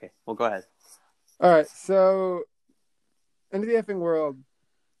 Okay. Well, go ahead. All right, so End of the Effing World.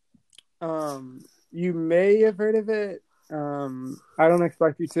 You may have heard of it. I don't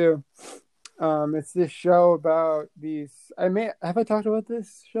expect you to. It's this show about these. Have I talked about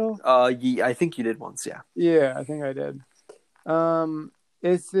this show? Yeah, I think you did once. Yeah. Yeah, I think I did.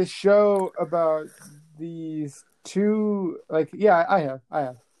 It's this show about these two. I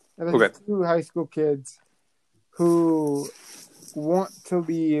have. There's two high school kids who want to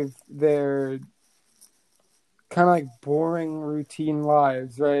leave their kind of boring routine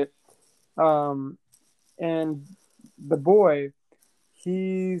lives, right? And the boy,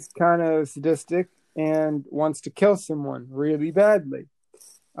 he's kind of sadistic and wants to kill someone really badly,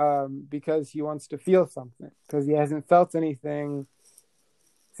 because he wants to feel something, because he hasn't felt anything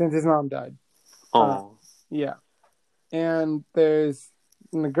since his mom died. Oh. Yeah. And there's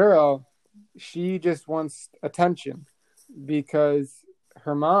the girl, she just wants attention because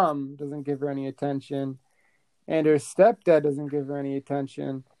her mom doesn't give her any attention and her stepdad doesn't give her any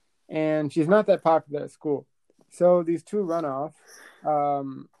attention, and she's not that popular at school. So these two run off,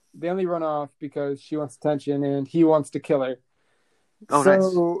 they only run off because she wants attention and he wants to kill her. Oh, so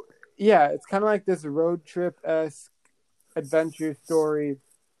nice. yeah, it's kind of like this road trip-esque adventure story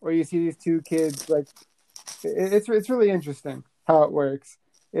where you see these two kids. Like it's really interesting how it works.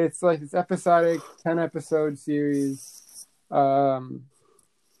 It's like this episodic 10 episode series, and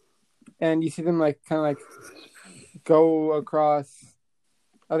you see them like kind of like go across.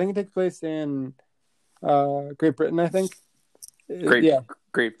 I think it takes place in Great Britain. I think.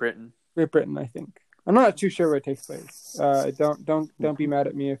 Great Britain. Great Britain. I think. I'm not too sure where it takes place. Don't be mad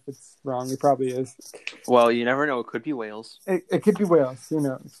at me if it's wrong. It probably is. Well, you never know. It could be Wales. It could be Wales. Who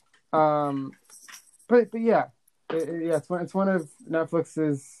knows? But yeah, it's one of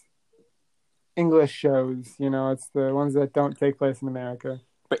Netflix's English shows. It's the ones that don't take place in America.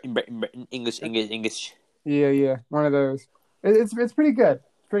 Britain. English. Yeah. One of those. It's pretty good.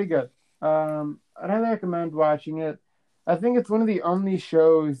 It's pretty good. I'd highly recommend watching it. I think it's one of the only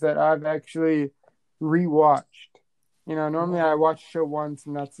shows that I've actually rewatched. Normally I watch a show once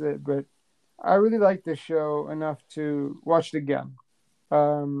and that's it, but I really like this show enough to watch it again.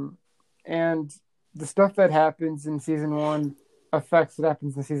 And the stuff that happens in season 1 affects what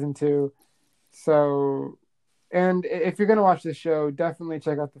happens in season 2. So, and if you're going to watch this show, definitely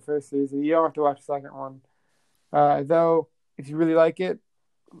check out the first season. You don't have to watch the second one. Though, if you really like it,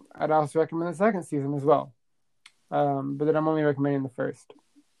 I'd also recommend the second season as well. But then I'm only recommending the first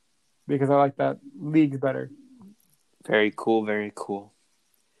because I like that leagues better. Very cool, very cool.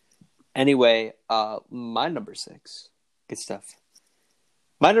 Anyway, my number 6. Good stuff.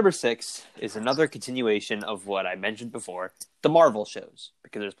 My number 6 is another continuation of what I mentioned before, the Marvel shows,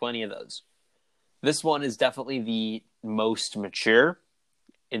 because there's plenty of those. This one is definitely the most mature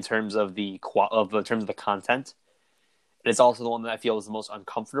in terms of the content. It's also the one that I feel is the most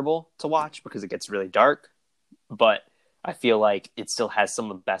uncomfortable to watch because it gets really dark. But I feel like it still has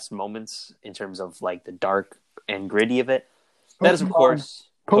some of the best moments in terms of like the dark and gritty of it. That is, of course,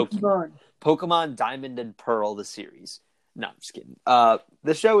 Pokemon Diamond and Pearl, the series. No, I'm just kidding.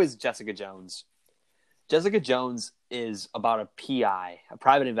 The show is Jessica Jones. Jessica Jones is about a PI, a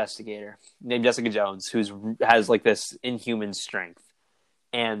private investigator named Jessica Jones, who has like this inhuman strength.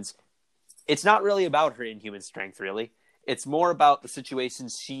 And it's not really about her inhuman strength, really. It's more about the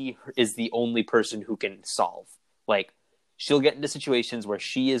situations she is the only person who can solve. Like, she'll get into situations where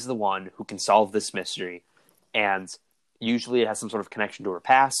she is the one who can solve this mystery. And usually it has some sort of connection to her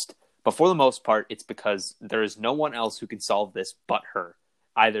past. But for the most part, it's because there is no one else who can solve this but her.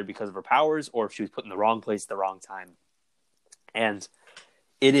 Either because of her powers or if she was put in the wrong place at the wrong time. And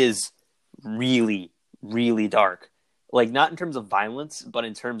it is really, really dark. Like, not in terms of violence, but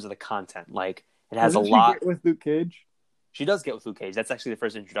in terms of the content. Like, it has a lot... Get with Luke Cage? She does get with Luke Cage. That's actually the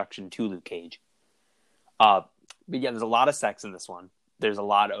first introduction to Luke Cage. But yeah, there's a lot of sex in this one. There's a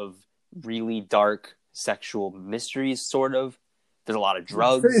lot of really dark sexual mysteries, sort of. There's a lot of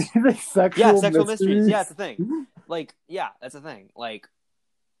drugs. Sexual mysteries. Yeah, it's a thing. Like, yeah, that's a thing. Like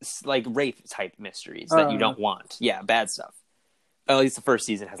rape type mysteries that you don't want. Yeah, bad stuff. At least the first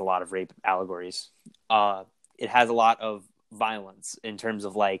season has a lot of rape allegories. It has a lot of violence in terms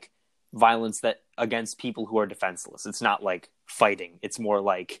of like violence that against people who are defenseless. It's not like fighting. It's more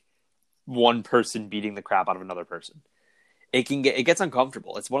like one person beating the crap out of another person. It gets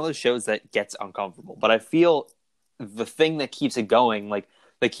uncomfortable. It's one of those shows that gets uncomfortable. But I feel the thing that keeps it going, like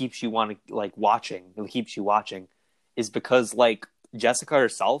that keeps you keeps you watching, is because like Jessica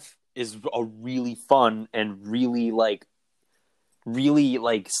herself is a really fun and really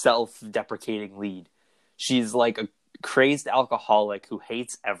self-deprecating lead. She's like a crazed alcoholic who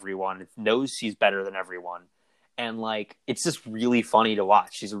hates everyone, knows she's better than everyone, and like it's just really funny to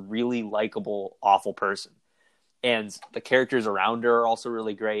watch. She's a really likable, awful person, and the characters around her are also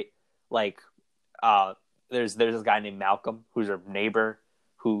really great. Like, there's this guy named Malcolm who's her neighbor.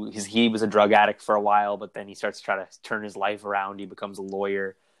 He was a drug addict for a while, but then he starts to try to turn his life around. He becomes a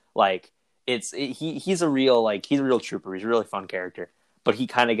lawyer. Like he's a real trooper. He's a really fun character, but he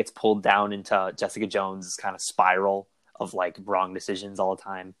kind of gets pulled down into Jessica Jones' kind of spiral of like wrong decisions all the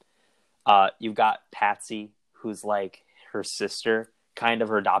time. You've got Patsy, who's like her sister, kind of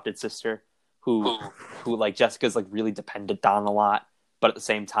her adopted sister, who like Jessica's like really dependent on a lot, but at the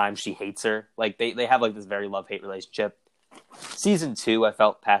same time she hates her. Like they have like this very love-hate relationship. Season 2, I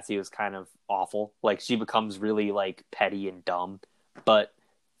felt Patsy was kind of awful. Like she becomes really like petty and dumb, but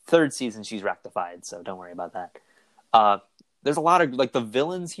third season she's rectified, so don't worry about that. There's a lot of like the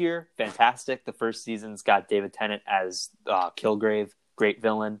villains here, fantastic. The first season's got David Tennant as Kilgrave, great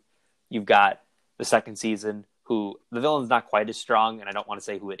villain. You've got the second season, who the villain's not quite as strong, and I don't want to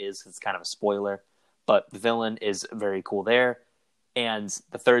say who it is because it's kind of a spoiler, but the villain is very cool there. And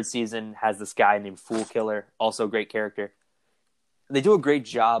the third season has this guy named Fool Killer, also a great character. They do a great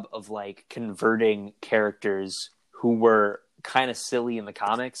job of like converting characters who were kind of silly in the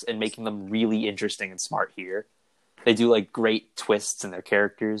comics and making them really interesting and smart here. They do like great twists in their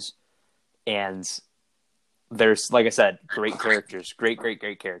characters, and there's, like I said, great characters, great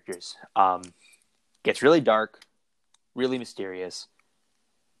characters. Gets really dark, really mysterious,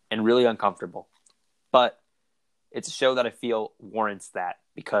 and really uncomfortable. But it's a show that I feel warrants that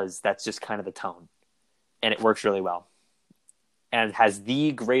because that's just kind of the tone, and it works really well. And has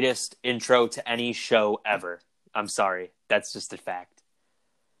the greatest intro to any show ever. I'm sorry. That's just a fact.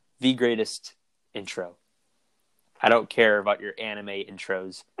 The greatest intro. I don't care about your anime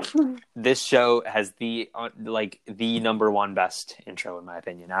intros. This show has the number one best intro, in my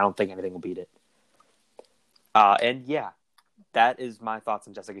opinion. I don't think anything will beat it. And yeah, that is my thoughts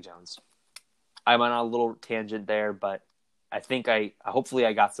on Jessica Jones. I'm on a little tangent there, but I think hopefully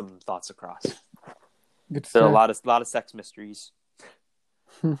I got some thoughts across. There are a lot of sex mysteries.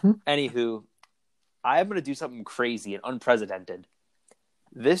 Mm-hmm. Anywho, I'm going to do something crazy and unprecedented.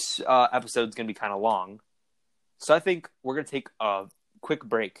 This episode's going to be kind of long, so I think we're going to take a quick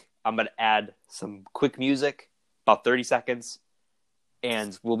break. I'm going to add some quick music, about 30 seconds,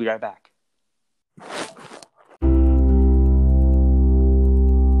 and we'll be right back.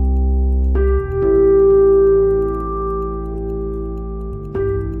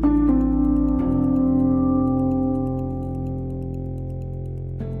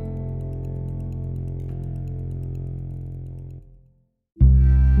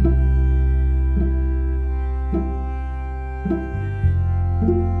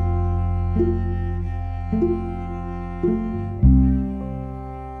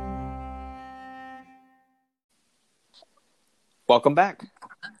 Welcome back.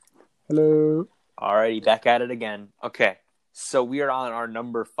 Hello. Alrighty, back at it again. Okay, so we are on our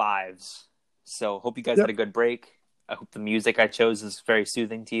number 5s. So hope you guys had a good break. I hope the music I chose is very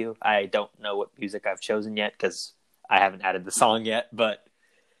soothing to you. I don't know what music I've chosen yet because I haven't added the song yet, but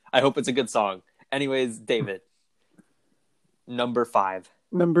I hope it's a good song. Anyways, David, number 5.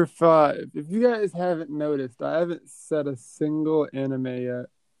 Number 5. If you guys haven't noticed, I haven't said a single anime yet.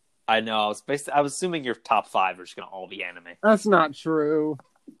 I know. I was assuming your top 5 are just going to all be anime. That's not true.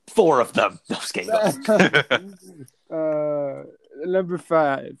 4 of them. No, just kidding. Number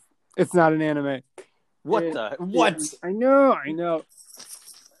 5. It's not an anime. What? I know.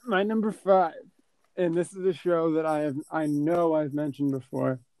 My number 5, and this is a show that I know I've mentioned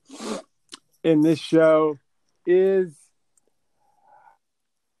before. And this show is,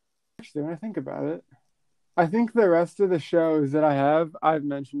 actually, when I think about it, I think the rest of the shows that I've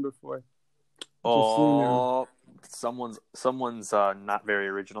mentioned before. Oh, someone's not very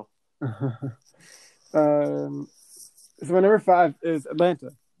original. So my number 5 is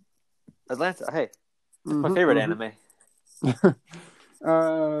Atlanta. Atlanta, hey, that's my favorite anime.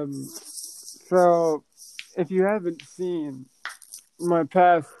 So if you haven't seen my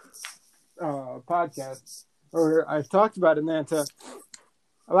past podcasts, or I've talked about Atlanta,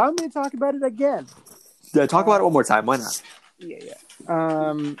 allow me to talk about it again. Yeah, talk about it one more time. Why not? Yeah.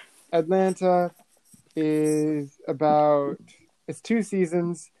 Atlanta is about, it's 2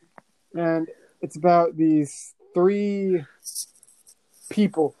 seasons, and it's about these 3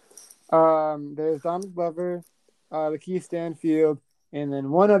 people. There's Donald Glover, Lakeith Stanfield, and then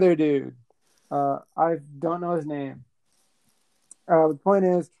one other dude. I don't know his name. The point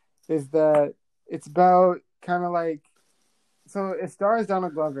is that it's about kind of like, so it stars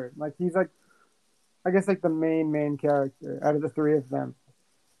Donald Glover. Like, he's like, I guess like the main character out of the 3 of them.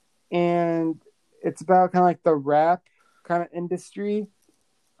 And it's about kind of like the rap kind of industry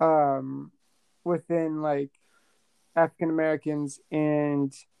within like African Americans,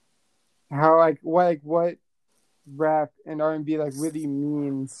 and how like what rap and R&B like really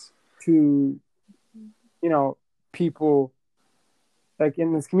means to, you know, people like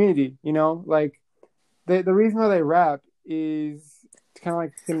in this community, you know, like the reason why they rap is to kind of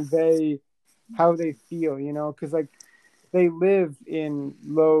like convey how they feel, you know, because like they live in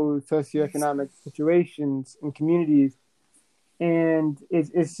low socioeconomic situations and communities, and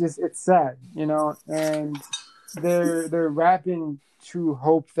it's sad, you know, and they're rapping to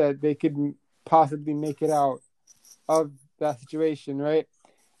hope that they could possibly make it out of that situation, right?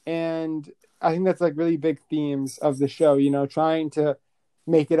 And I think that's like really big themes of the show, you know, trying to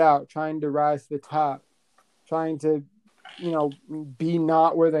make it out, trying to rise to the top, trying to, you know, be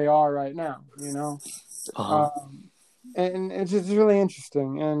not where they are right now, you know. And it's just really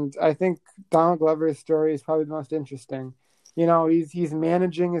interesting. And I think Donald Glover's story is probably the most interesting. You know, he's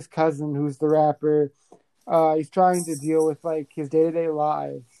managing his cousin, who's the rapper, He's trying to deal with like his day-to-day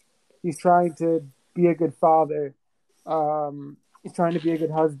lives. He's trying to be a good father. He's trying to be a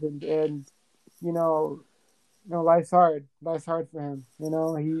good husband, and you know, life's hard. Life's hard for him.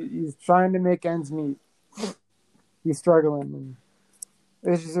 He's trying to make ends meet. He's struggling,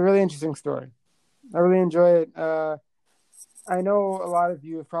 and it's just a really interesting story. I really enjoy it. I know a lot of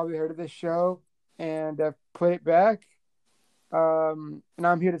you have probably heard of this show and have put it back. And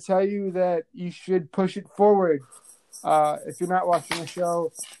I'm here to tell you that you should push it forward. If you're not watching the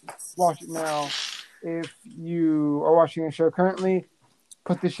show, watch it now. If you are watching a show currently,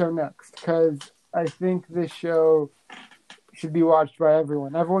 put the show next, because I think this show should be watched by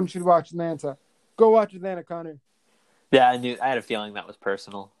everyone. Everyone should watch Atlanta. Go watch Atlanta, Connor. Yeah, I had a feeling that was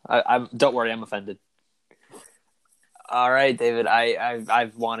personal. I don't worry, I'm offended. All right, David.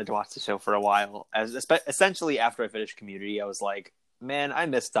 I've wanted to watch the show for a while. Essentially, after I finished Community, I was like, man, I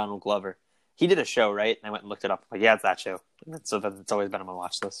miss Donald Glover. He did a show, right? And I went and looked it up. Like, yeah, it's that show. So it's always been on my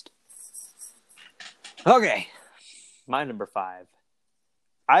watch list. Okay, my number 5.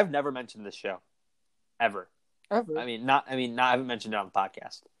 I've never mentioned this show, ever. Ever? I haven't mentioned it on the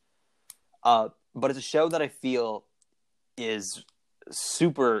podcast. But it's a show that I feel is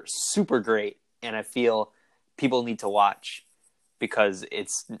super, super great, and I feel people need to watch because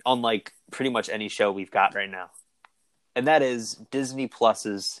it's unlike pretty much any show we've got right now. And that is Disney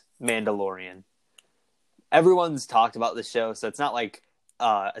Plus's Mandalorian. Everyone's talked about this show, so it's not like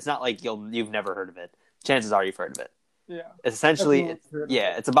you've never heard of it. Chances are you've heard of it. Yeah. Essentially,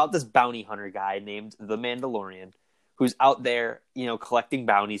 it's about this bounty hunter guy named the Mandalorian who's out there, collecting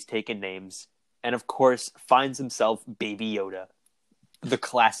bounties, taking names, and of course finds himself Baby Yoda, the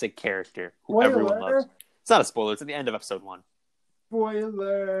classic character who everyone loves. It's not a spoiler. It's at the end of episode 1.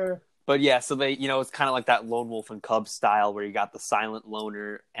 Spoiler. But yeah, so they, it's kind of like that Lone Wolf and Cub style where you got the silent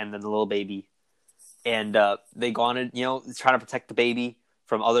loner and then the little baby. And they go on and, trying to protect the baby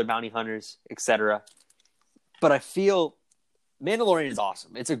from other bounty hunters, etc. But I feel Mandalorian is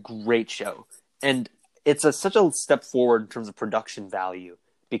awesome. It's a great show. And it's such a step forward in terms of production value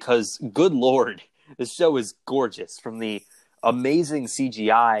because, good Lord, this show is gorgeous. From the amazing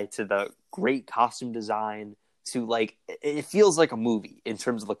CGI to the great costume design to like it feels like a movie in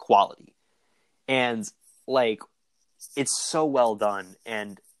terms of the quality, and like it's so well done,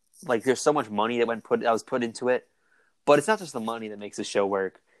 and like there's so much money that was put into it. But it's not just the money that makes the show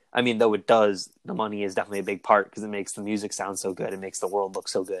work. I mean, though it does, the money is definitely a big part because it makes the music sound so good, it makes the world look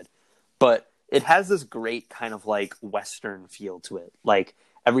so good. But it has this great kind of like Western feel to it. Like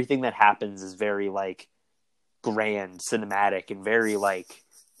everything that happens is very like grand, cinematic, and very like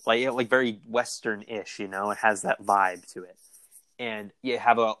very Western-ish, It has that vibe to it. And you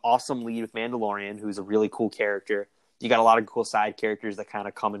have an awesome lead with Mandalorian, who's a really cool character. You got a lot of cool side characters that kind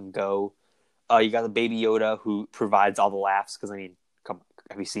of come and go. You got the Baby Yoda, who provides all the laughs, because, come on,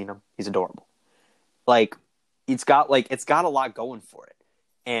 have you seen him? He's adorable. Like, it's got a lot going for it.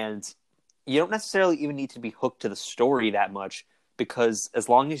 And you don't necessarily even need to be hooked to the story that much, because as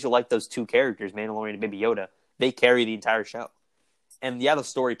long as you like those two characters, Mandalorian and Baby Yoda, they carry the entire show. And yeah, the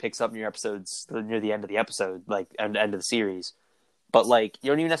story picks up near the end of the episode, like end of the series. But like,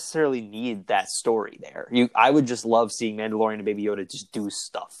 you don't even necessarily need that story there. I would just love seeing Mandalorian and Baby Yoda just do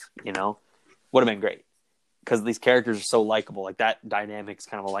stuff. Would have been great because these characters are so likable. Like that dynamic's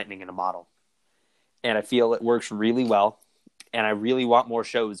kind of a lightning in a bottle, and I feel it works really well. And I really want more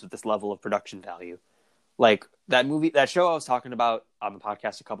shows with this level of production value. Like that show I was talking about on the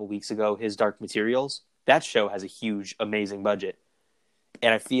podcast a couple weeks ago, His Dark Materials. That show has a huge, amazing budget.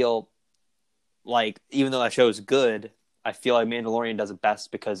 And I feel like even though that show is good, I feel like Mandalorian does it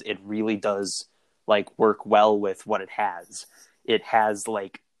best because it really does like work well with what it has. It has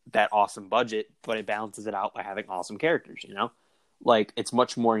like that awesome budget, but it balances it out by having awesome characters, Like it's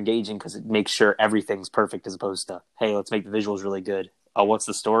much more engaging because it makes sure everything's perfect as opposed to, hey, let's make the visuals really good. Oh, what's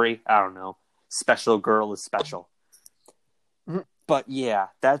the story? I don't know. Special girl is special. Mm-hmm. But yeah,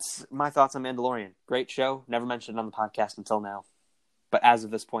 that's my thoughts on Mandalorian. Great show. Never mentioned it on the podcast until now. But as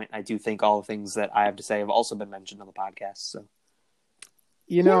of this point, I do think all the things that I have to say have also been mentioned on the podcast. So,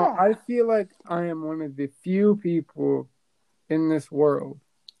 I feel like I am one of the few people in this world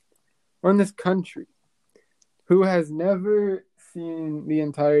or in this country who has never seen the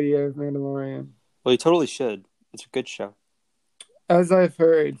entirety of Mandalorian. Well, you totally should. It's a good show. As I've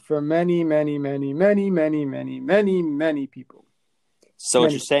heard from many, many, many, many, many, many, many, many people. So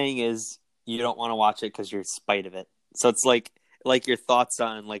what you're saying is you don't want to watch it because you're in spite of it. So it's like your thoughts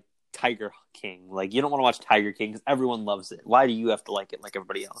on like Tiger King. Like you don't want to watch Tiger King because everyone loves it. Why do you have to like it like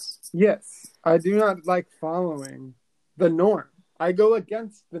everybody else? Yes, I do not like following the norm. I go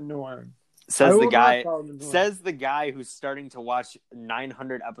against the norm. Says the guy who's starting to watch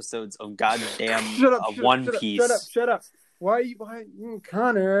 900 episodes of goddamn One Piece. Shut up. Why,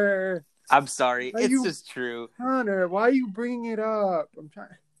 Connor? I'm sorry. It's just true. Connor, why are you bringing it up? I'm trying.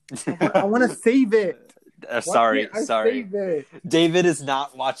 I want to save it. Sorry. Save it? David is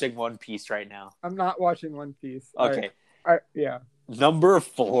not watching One Piece right now. I'm not watching One Piece. Okay. Yeah. Number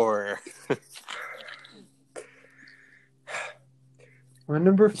 4. My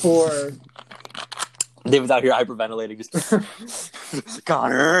number 4. David's out here hyperventilating. Just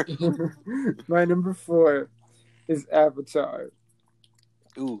Connor. My number 4 is Avatar.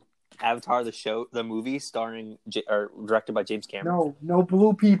 Ooh, Avatar the movie starring or directed by James Cameron. No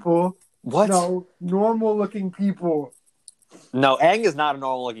blue people. What? No normal looking people. No, Aang is not a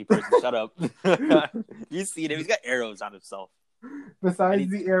normal looking person. Shut up. You see him? He's got arrows on himself. Besides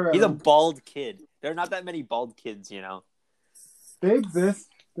the arrows, he's a bald kid. There are not that many bald kids, you know. They exist.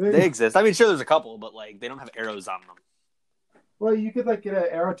 They exist. I mean, sure, there's a couple, but like they don't have arrows on them. Well, you could like get an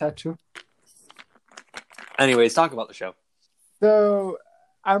arrow tattoo. Anyways, talk about the show. So,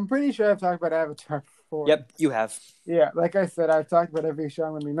 I'm pretty sure I've talked about Avatar before. Yep, you have. Yeah, like I said, I've talked about every show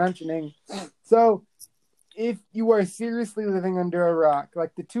I'm going to be mentioning. So, if you are seriously living under a rock,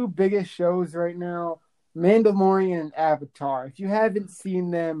 like the 2 biggest shows right now, Mandalorian and Avatar. If you haven't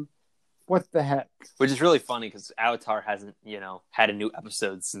seen them, what the heck? Which is really funny because Avatar hasn't, had a new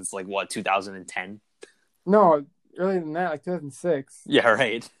episode since 2010? No, earlier than that, like 2006. Yeah,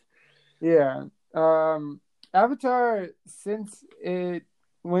 right. Yeah. Avatar, since it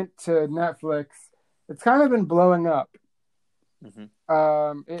went to Netflix, it's kind of been blowing up.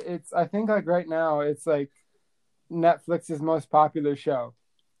 Mm-hmm. It's I think like right now it's like Netflix's most popular show.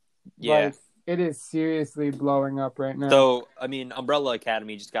 Yeah. Like, it is seriously blowing up right now. So, I mean, Umbrella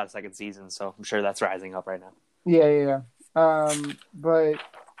Academy just got a 2nd season, so I'm sure that's rising up right now. Yeah. But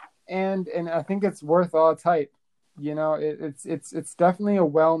I think it's worth all its hype. It's definitely a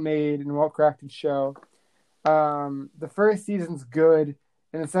well-made and well-crafted show. The first season's good,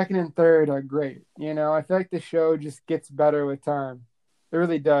 and the 2nd and 3rd are great. I feel like the show just gets better with time. It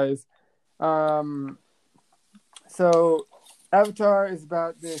really does. So Avatar is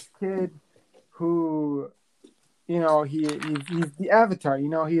about this kid who, he's the Avatar.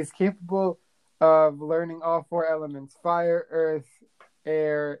 He is capable of learning all 4 elements: fire, earth,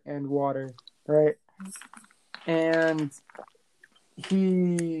 air, and water. Right? And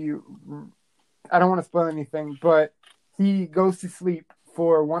I don't want to spoil anything, but he goes to sleep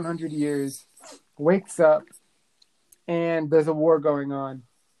for 100 years, wakes up, and there's a war going on.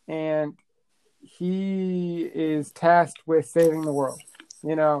 And he is tasked with saving the world.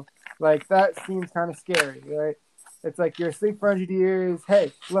 Like, that seems kind of scary, right? It's like you're asleep for 100 years.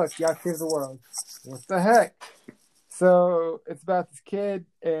 Hey, look, you got to save the world. What the heck? So it's about this kid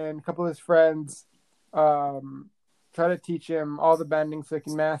and a couple of his friends try to teach him all the bending so he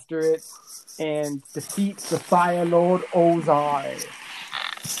can master it and defeat the Fire Lord Ozai.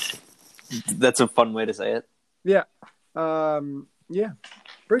 That's a fun way to say it. Yeah. Yeah.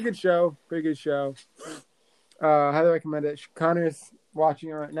 Pretty good show. Highly recommend it. Connor's watching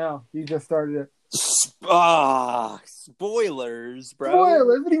it right now. He just started it. Spoilers, bro.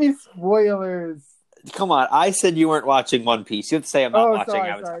 Spoilers? What do you mean spoilers? Come on, I said you weren't watching One Piece. You have to say I'm not watching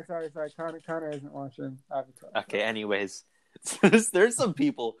Avatar. Sorry. Connor isn't watching Avatar. Okay, anyways. There's some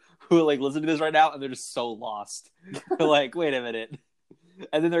people who listen to this right now and they're just so lost. They're like, wait a minute.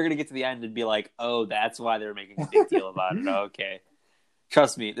 And then they're going to get to the end and be like, oh, that's why they're making a big deal about it. Okay.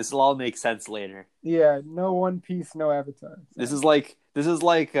 Trust me, this will all make sense later. Yeah, no One Piece, no Avatar. So. This is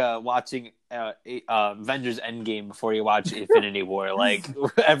like watching Avengers Endgame before you watch Infinity War. Like,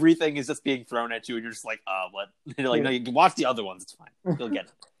 everything is just being thrown at you, and you're just like, what? And you're like, no, you can watch the other ones. It's fine. You'll get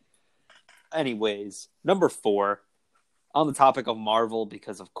it. Anyways, number 4, on the topic of Marvel,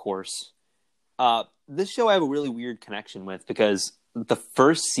 because of course, this show I have a really weird connection with because the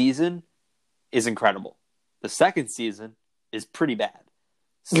first season is incredible. The 2nd season is pretty bad.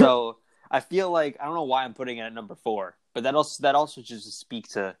 So I feel like I don't know why I'm putting it at number 4, but that also should speak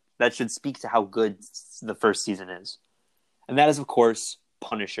to how good the first season is, and that is of course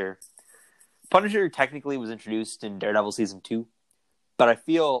Punisher. Punisher technically was introduced in Daredevil season 2, but I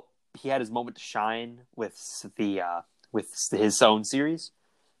feel he had his moment to shine with his own series,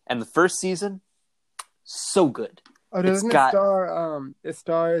 and the first season so good. Oh, doesn't it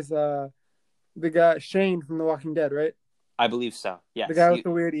stars the guy Shane from The Walking Dead, right? I believe so. Yes. The guy with the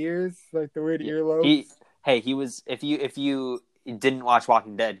weird ears, like the weird earlobes. He was. If you didn't watch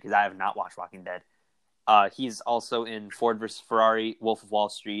Walking Dead, because I have not watched Walking Dead, he's also in Ford vs Ferrari, Wolf of Wall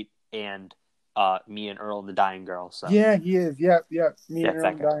Street, and Me and Earl and the Dying Girl. So yeah, he is. Yep. Me and Earl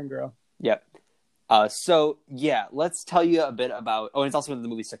and the Dying Girl. Yep. So yeah, let's tell you a bit about. Oh, and it's also in the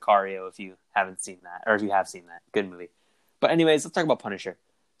movie Sicario. If you haven't seen that, or if you have seen that, good movie. But anyways, let's talk about Punisher.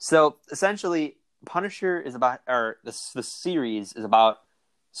 So essentially, Punisher is about, or the series is about.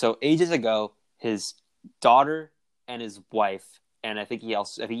 So ages ago, his daughter and his wife, and I think he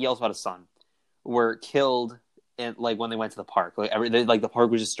also had a son, were killed in, like, when they went to the park. Like the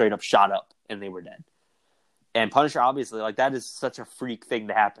park was just straight up shot up, and they were dead. And Punisher, obviously, like, that is such a freak thing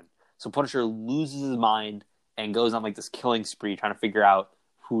to happen. So Punisher loses his mind and goes on like this killing spree trying to figure out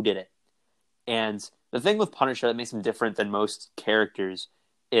who did it. And the thing with Punisher that makes him different than most characters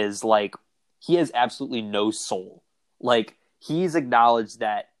is, like, he has absolutely no soul. Like, he's acknowledged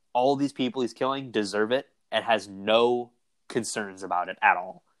that all these people he's killing deserve it and has no concerns about it at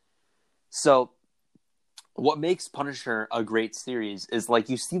all. So what makes Punisher a great series is, like,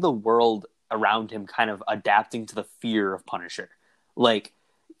 you see the world around him kind of adapting to the fear of Punisher. Like,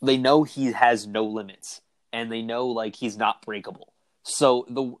 they know he has no limits, and they know, like, he's not breakable. So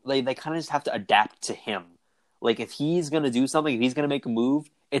they kind of just have to adapt to him. Like, if he's going to do something, if he's going to make a move,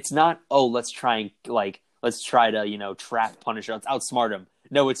 it's not, oh, let's try to, trap Punisher, let's outsmart him.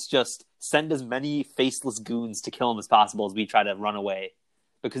 No, it's just send as many faceless goons to kill him as possible as we try to run away.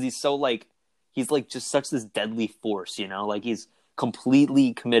 Because he's just such this deadly force, Like, he's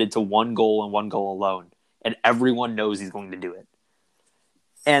completely committed to one goal and one goal alone. And everyone knows he's going to do it.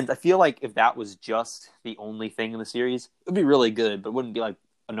 And I feel like if that was just the only thing in the series, it would be really good, but it wouldn't be like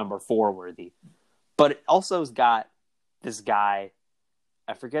a number 4 worthy. But it also has got this guy,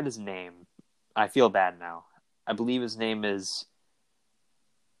 I forget his name. I feel bad now. I believe his name is...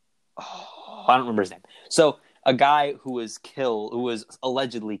 Oh, I don't remember his name. So, a guy who was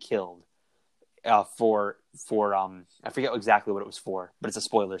allegedly killed for I forget exactly what it was for, but it's a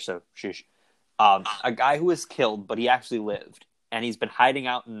spoiler, so shush. A guy who was killed, but he actually lived. And he's been hiding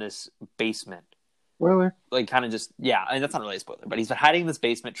out in this basement. Spoiler. Like, kind of just, yeah, and that's not really a spoiler, but he's been hiding in this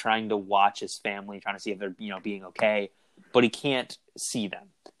basement trying to watch his family, trying to see if they're, being okay. But he can't see them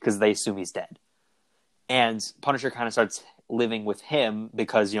because they assume he's dead. And Punisher kind of starts living with him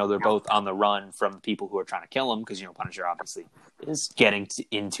because, they're both on the run from people who are trying to kill him because, Punisher obviously is getting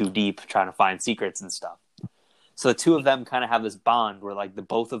in too deep, trying to find secrets and stuff. So the two of them kind of have this bond where, like, the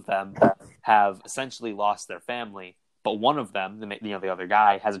both of them have essentially lost their family. But one of them, the other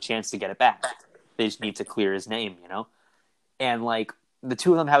guy, has a chance to get it back. They just need to clear his name, And, like, the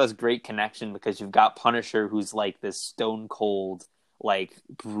two of them have this great connection because you've got Punisher, who's, like, this stone cold, like,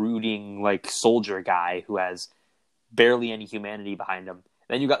 brooding, like, soldier guy who has barely any humanity behind him.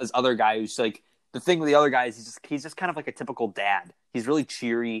 Then you've got this other guy who's, like, the thing with the other guy is he's just kind of like a typical dad. He's really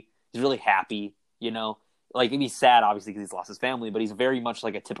cheery. He's really happy, Like, and he's sad, obviously, because he's lost his family, but he's very much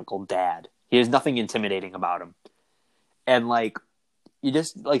like a typical dad. He has nothing intimidating about him. And, like, you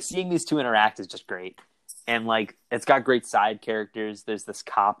just, like, seeing these two interact is just great. And, like, it's got great side characters. There's this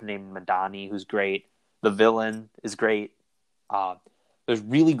cop named Madani who's great. The villain is great. There's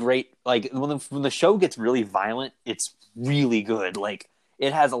really great, like, when the show gets really violent, it's really good. Like,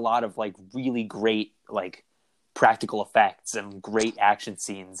 it has a lot of, like, really great, like, practical effects and great action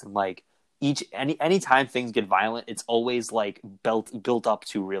scenes. And, like, any time things get violent, it's always, like, built up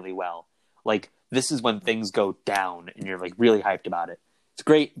to really well. Like, this is when things go down and you're, like, really hyped about it. It's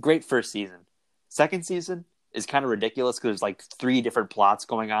great first season. Second season is kind of ridiculous because there's, like, 3 different plots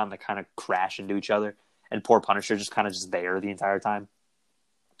going on that kind of crash into each other, and poor Punisher just kind of just there the entire time.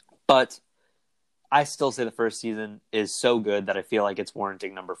 But I still say the first season is so good that I feel like it's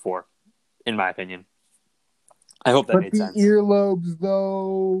warranting number 4, in my opinion. I hope that made sense. But the earlobes,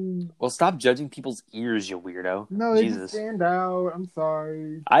 though. Well, stop judging people's ears, you weirdo. No, they just stand out. I'm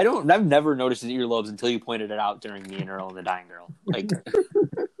sorry. I've never noticed his earlobes until you pointed it out during Me and Earl and the Dying Girl. Like,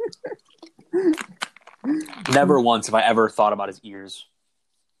 never once have I ever thought about his ears.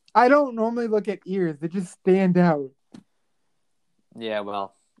 I don't normally look at ears. They just stand out. Yeah,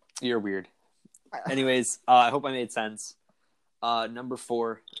 well, you're weird. Anyways, I hope I made sense. Number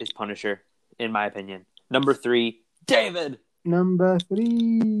 4 is Punisher, in my opinion. Number 3, David. Number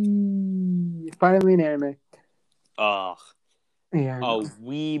 3, finally an anime. Ugh. Yeah. A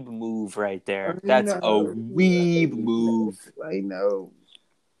weeb move right there. That's a weeb move. I know.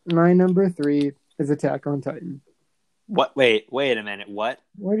 My number 3 is Attack on Titan. What? Wait a minute. What?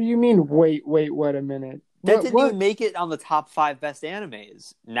 What do you mean? Wait a minute. That didn't even make it on the top 5 best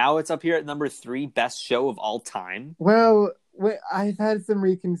animes. Now it's up here at number 3, best show of all time. Well, I've had some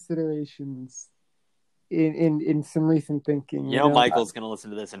reconsiderations in some recent thinking. Michael's going to listen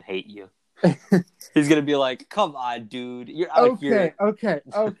to this and hate you. He's gonna be like, "Come on, dude, you're out here." Okay.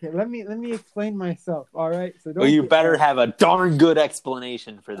 Let me explain myself. All right. So don't. Well, you better have a darn good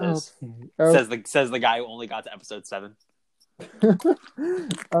explanation for this. Okay. Says the guy who only got to episode 7.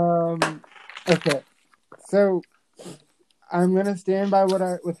 Okay. So I'm gonna stand by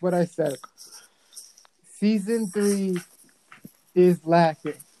what I said. Season 3 is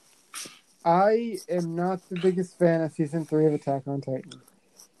lacking. I am not the biggest fan of season 3 of Attack on Titan,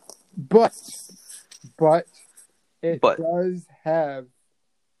 but it does have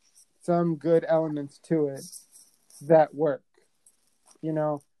some good elements to it that work. You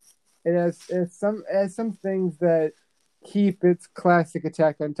know, it has some things that keep its classic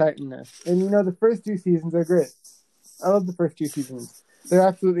Attack on Titan-ness. And the first 2 seasons are great. I love the first 2 seasons. They're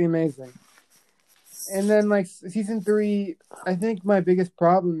absolutely amazing. And then season 3, I think my biggest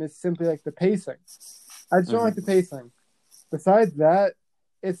problem is simply the pacing. I just don't like the pacing. Besides that,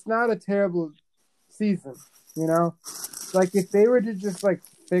 it's not a terrible season, if they were to just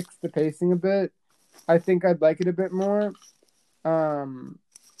fix the pacing a bit, I think I'd like it a bit more. But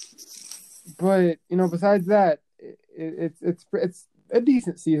besides that, it's a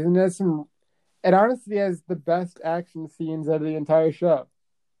decent season. It honestly has the best action scenes of the entire show.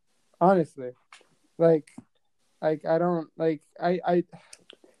 Honestly,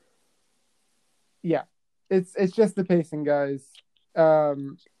 yeah, it's just the pacing, guys.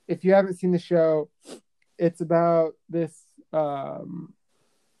 If you haven't seen the show, it's about this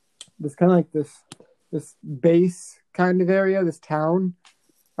this kind of this base kind of area, this town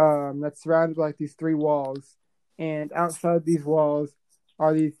that's surrounded by these 3 walls, and outside these walls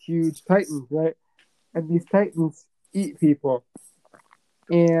are these huge titans, right? And these titans eat people,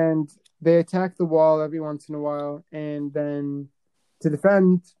 and they attack the wall every once in a while. And then to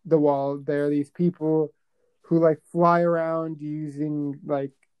defend the wall, there are these people who fly around using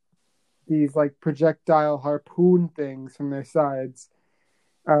these projectile harpoon things from their sides,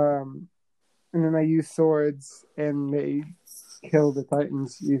 and then they use swords and they kill the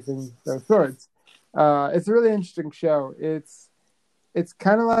titans using those swords. It's a really interesting show. It's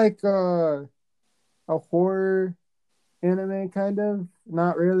kind of like a horror anime, kind of.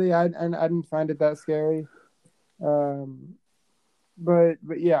 Not really. I didn't find it that scary. But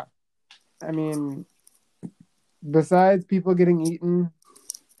yeah, I mean, besides people getting eaten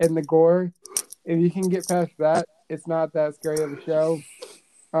and the gore, if you can get past that, it's not that scary of a show.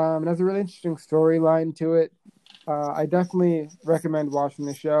 It has a really interesting storyline to it. I definitely recommend watching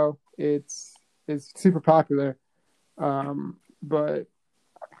the show. It's super popular, but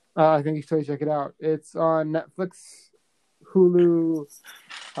I think you should totally check it out. It's on Netflix, Hulu,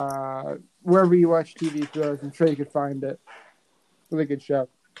 wherever you watch TV shows. I'm sure you could find it. Really good show.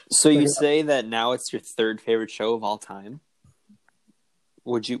 So you say that now it's your 3rd favorite show of all time?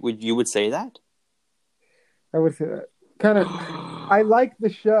 Would you say that? I would say that. Kind of. I like the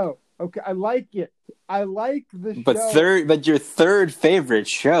show. Okay, I like it. I like the show. But your 3rd favorite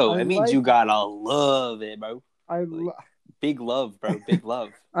show. That means you gotta love it, bro. Big love, bro. Big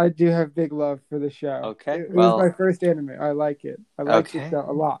love. I do have big love for the show. Okay, it was my first anime. I like it. I like the show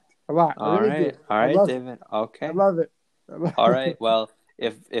a lot. All right, David. Okay, I love it. All right. Well,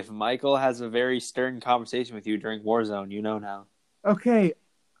 if Michael has a very stern conversation with you during Warzone, you know now. Okay,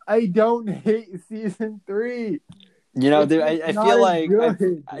 I don't hate season 3. Dude, I feel like,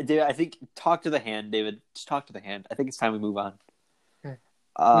 dude, I think talk to the hand, David. Just talk to the hand. I think it's time we move on. Okay.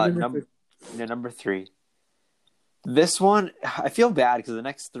 Number 3. This one, I feel bad because the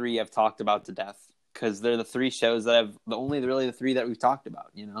next 3 I've talked about to death because they're the 3 shows that I've really the 3 that we've talked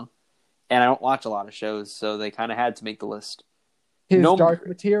about, And I don't watch a lot of shows, so they kind of had to make the list. His Dark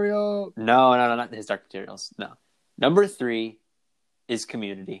Material? No, not His Dark Materials. No. Number 3 is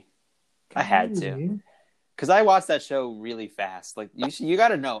Community. I had to. Because I watched that show really fast. You got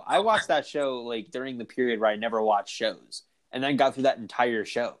to know, I watched that show during the period where I never watched shows, and then got through that entire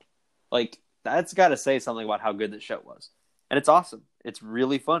show. That's got to say something about how good the show was. And it's awesome. It's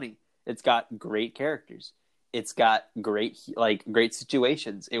really funny. It's got great characters. It's got great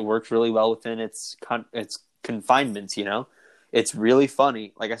situations. It works really well within its confinements. It's really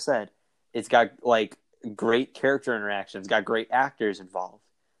funny. Like I said, it's got great character interactions. It's got great actors involved.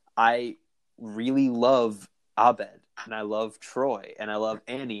 I really love Abed, and I love Troy, and I love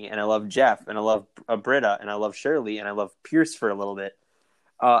Annie, and I love Jeff, and I love Britta, and I love Shirley, and I love Pierce for a little bit.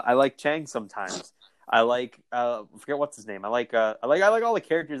 I like Chang sometimes. I like forget what's his name. I like all the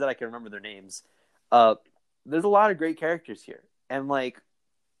characters that I can remember their names. There's a lot of great characters here, and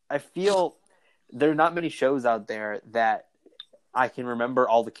I feel there are not many shows out there that I can remember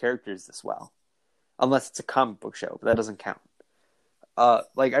all the characters this well, unless it's a comic book show, but that doesn't count.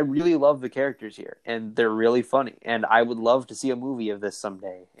 Like I really love the characters here, and they're really funny, and I would love to see a movie of this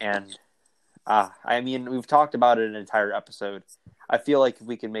someday. And I mean, we've talked about it in an entire episode. I feel like if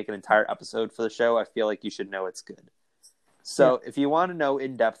we can make an entire episode for the show, I feel like you should know it's good. So if you want to know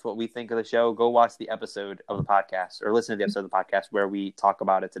in depth what we think of the show, go watch the episode of the podcast or listen to the episode of the podcast where we talk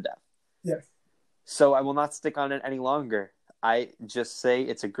about it to death. Yes. So I will not stick on it any longer. I just say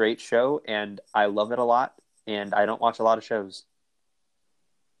it's a great show and I love it a lot, and I don't watch a lot of shows.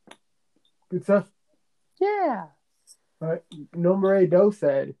 Good stuff. Yeah. All right. Nombre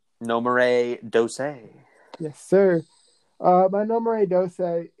dose. Nombre dose. Yes, sir. My nombre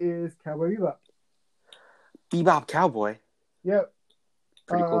dose is Cowboy Bebop. Bebop Cowboy. Yep.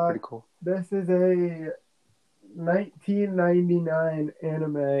 Pretty cool, pretty cool. This is a 1999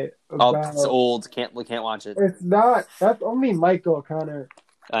 anime about... it's old. Can't watch it. It's not. That's only Michael, Connor.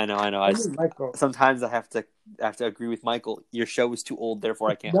 I know. Michael. Sometimes I have to agree with Michael. Your show is too old, therefore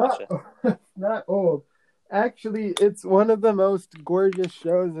I can't watch it. It's not old. Actually, it's one of the most gorgeous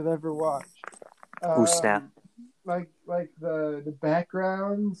shows I've ever watched. Ooh, snap. Like the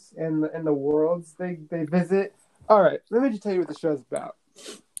backgrounds and the worlds they visit. All right, let me just tell you what the show's about.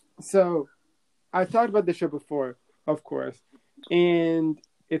 So, I've talked about the show before, of course, and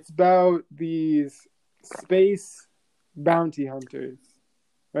it's about these space bounty hunters,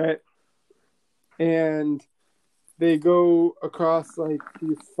 right? And they go across like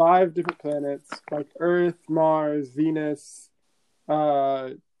these 5 different planets, like Earth, Mars, Venus,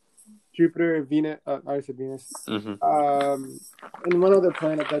 Jupiter, Venus. I said Venus. Mm-hmm. And one other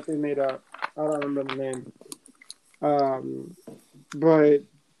planet that they made up. I don't remember the name. But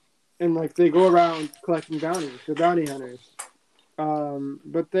like they go around collecting bounties. They're bounty hunters.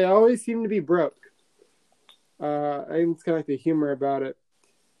 But they always seem to be broke. I think it's kind of like the humor about it.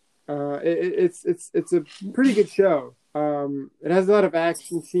 It's a pretty good show. It has a lot of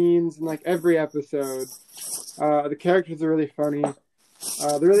action scenes in like every episode. The characters are really funny.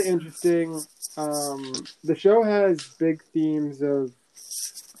 They're really interesting. The show has big themes of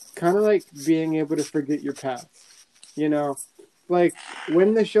kind of like being able to forget your past. You know, like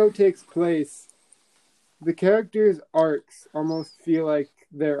when the show takes place, the characters' arcs almost feel like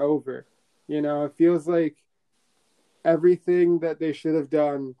they're over. You know, it feels like everything that they should have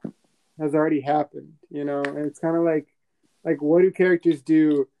done has already happened. You know, and it's kind of like what do characters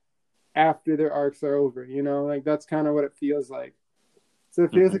do after their arcs are over? You know, like that's kind of what it feels like. So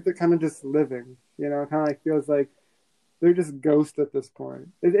it feels like they're kind of just living, you know, kind of like feels like they're just ghosts at this point.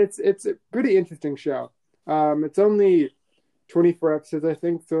 It's a pretty interesting show. It's only 24 episodes, I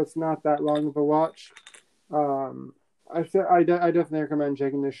think, so it's not that long of a watch. I definitely recommend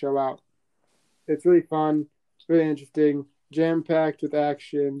checking this show out. It's really fun, really interesting, jam-packed with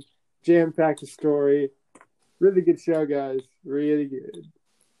action, jam-packed with story. Really good show, guys. Really good.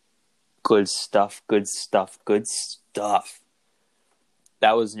 Good stuff, good stuff, good stuff.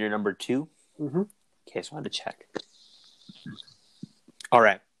 That was your number 2? Mm-hmm. Okay, just wanted to check. All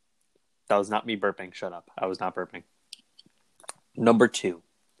right. That was not me burping. Shut up. I was not burping. Number 2.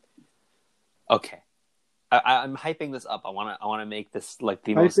 Okay. I'm hyping this up. I want to make this like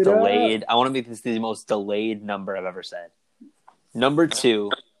the most delayed. I want to make this the most delayed number I've ever said. Number 2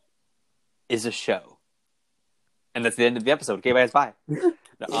 is a show. And that's the end of the episode. Okay, guys, bye.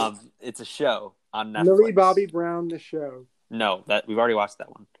 It's a show on Netflix. Millie Bobby Brown, the show. No, that we've already watched that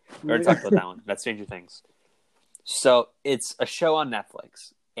one. We already talked about that one. That's Stranger Things. So it's a show on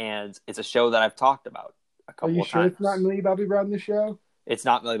Netflix, and it's a show that I've talked about a couple of times. Are you sure it's not Millie Bobby Brown, the show? It's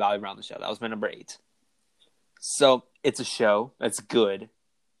not Millie Bobby Brown, the show. That was my number 8. So it's a show that's good,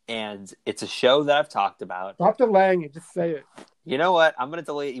 and it's a show that I've talked about. Stop delaying it. Just say it. You know what? I'm going to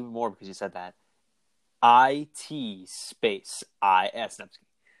delay it even more because you said that. IT space IS.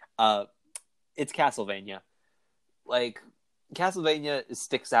 It's Castlevania. Like, Castlevania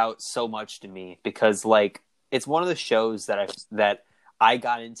sticks out so much to me because, like, it's one of the shows that I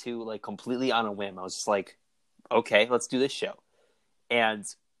got into, like, completely on a whim. I was just like, okay, let's do this show. And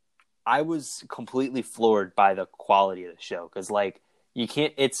I was completely floored by the quality of the show because, like, you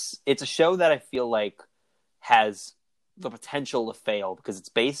can't. It's a show that I feel like has the potential to fail because it's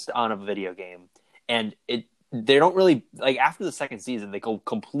based on a video game, and they don't really, like, after the second season they go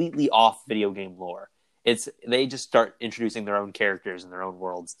completely off video game lore. They just start introducing their own characters and their own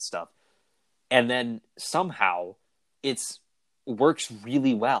worlds and stuff. And then somehow it's works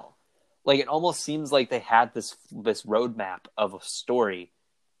really well. Like, it almost seems like they had this roadmap of a story,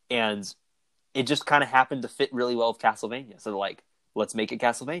 and it just kind of happened to fit really well with Castlevania. So they're like, let's make it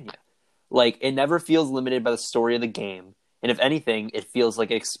Castlevania. Like, it never feels limited by the story of the game. And if anything, it feels like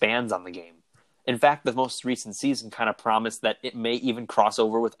it expands on the game. In fact, the most recent season kind of promised that it may even cross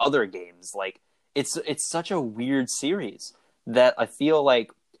over with other games. Like it's such a weird series that I feel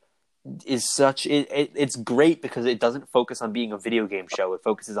like it's great because it doesn't focus on being a video game show. It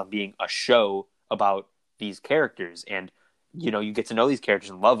focuses on being a show about these characters, and you get to know these characters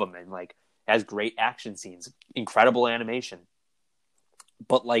and love them, and like has great action scenes, incredible animation.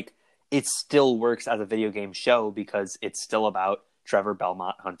 But like it still works as a video game show because it's still about Trevor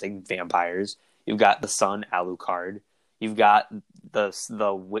Belmont hunting vampires. You've got the son Alucard. You've got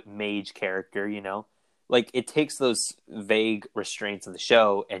the mage character, Like, it takes those vague restraints of the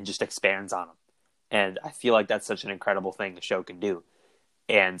show and just expands on them. And I feel like that's such an incredible thing the show can do.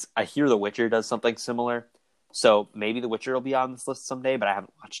 And I hear The Witcher does something similar. So maybe The Witcher will be on this list someday, but I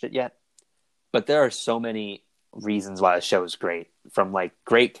haven't watched it yet. But there are so many reasons why the show is great. From, like,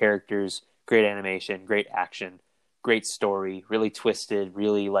 great characters, great animation, great action, great story, really twisted,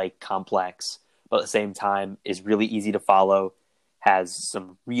 really, like, complex, but at the same time is really easy to follow. Has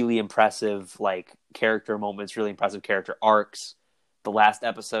some really impressive like character moments, really impressive character arcs. The last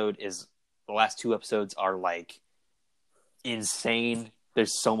two episodes are like insane.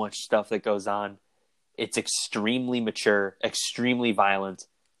 There's so much stuff that goes on. It's extremely mature, extremely violent,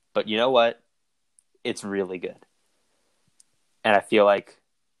 but you know what? It's really good. And I feel like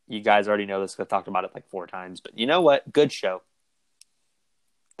you guys already know this because I've talked about it like 4 times, but you know what? Good show.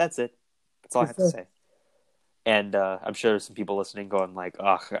 That's it. That's all I have to say. And I'm sure there's some people listening going like,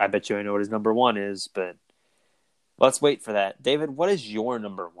 oh, I bet you I know what his number 1 is, but let's wait for that. David, what is your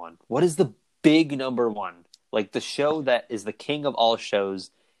number 1? What is the big number 1? Like the show that is the king of all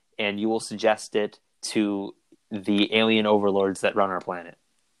shows, and you will suggest it to the alien overlords that run our planet.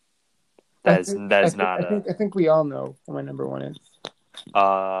 I think we all know what my number 1 is.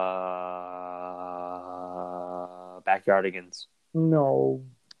 Backyardigans. No.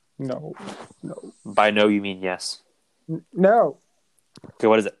 By no, you mean yes. No. Okay,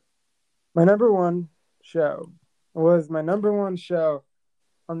 what is it? My number 1 show was my number 1 show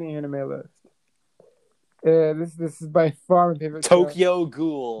on the anime list. This is by far my favorite Tokyo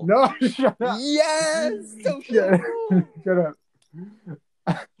Ghoul. No, shut up. Yes! Tokyo Ghoul! Shut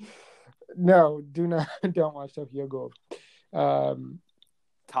up. No, don't watch Tokyo Ghoul.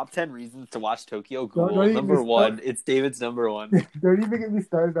 Top 10 reasons to watch Tokyo Ghoul. Number 1. It's David's number 1. Don't even get me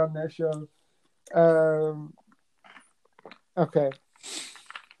started on that show. Okay.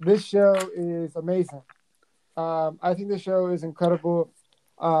 This show is amazing. I think this show is incredible.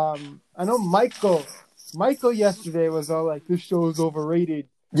 I know Michael yesterday was all like, this show is overrated.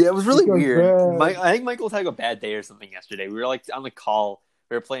 Yeah, it was really weird. I think Michael was having a bad day or something yesterday. We were like on the call.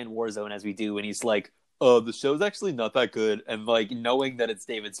 We were playing Warzone as we do, and he's like, the show's actually not that good, and like knowing that it's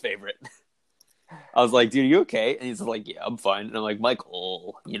David's favorite. I was like, dude, are you okay? And he's like, yeah, I'm fine. And I'm like,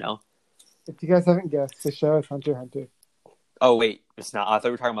 Michael, If you guys haven't guessed, the show is Hunter x Hunter. Oh, wait, it's not. I thought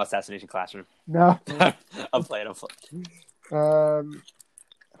we were talking about Assassination Classroom. No. I'm playing.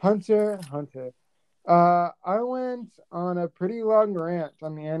 Hunter x Hunter. I went on a pretty long rant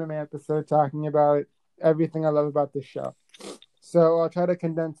on the anime episode talking about everything I love about this show. So I'll try to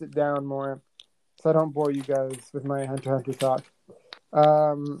condense it down more so I don't bore you guys with my Hunter x Hunter talk.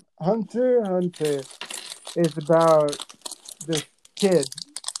 Hunter x Hunter is about this kid,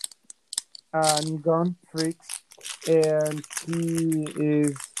 Nigon Freaks, and he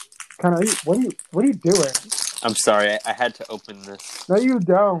is kind of. What are you doing? I'm sorry, I had to open this. No, you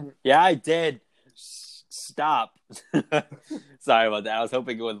don't. Yeah, I did. Stop. Sorry about that. I was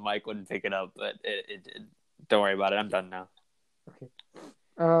hoping Mike wouldn't pick it up, but it did. Don't worry about it. I'm done now. Okay.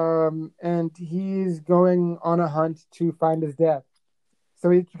 And he's going on a hunt to find his dad. So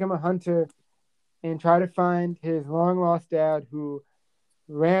he's become a hunter and try to find his long-lost dad who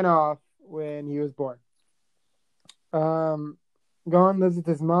ran off when he was born. Go and lives with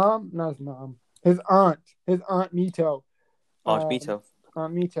his aunt Mito. Aunt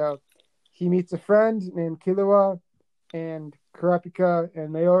Mito. He meets a friend named Killua and Kurapika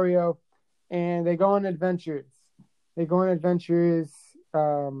and Maorio, and they go on adventures.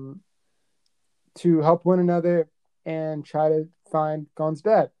 To help one another and try to find Gon's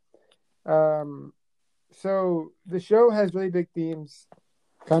dad. So the show has really big themes.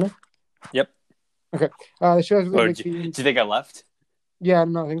 Kind of? Yep. Okay. The show has really big themes. Do you think I left? Yeah,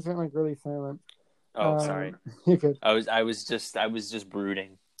 no, things went like really silent. Oh, sorry. You could. I was just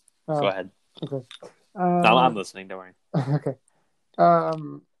brooding. Go ahead. Okay. I'm listening. Don't worry. Okay.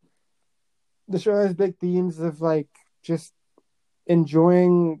 The show has big themes of like just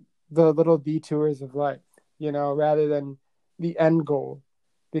enjoying the little detours of life, rather than the end goal,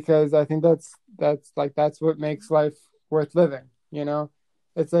 because I think that's what makes life worth living.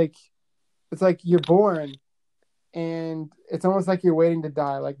 It's like it's like you're born, and it's almost like you're waiting to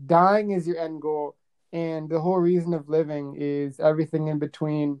die. Like dying is your end goal, and the whole reason of living is everything in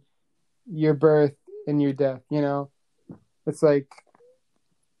between your birth and your death. You know, it's like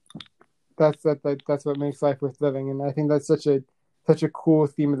that's what makes life worth living, and I think that's such a cool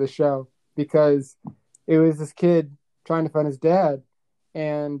theme of the show because it was this kid trying to find his dad,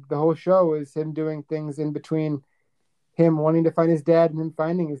 and the whole show is him doing things in between him wanting to find his dad and him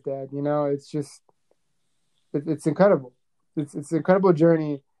finding his dad. You know, it's just it's incredible. It's an incredible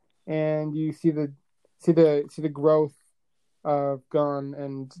journey, and you see the growth of Gon,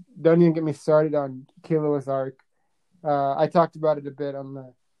 and don't even get me started on Kilo's arc. I talked about it a bit on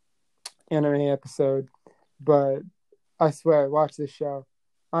the anime episode, but I swear, watch this show.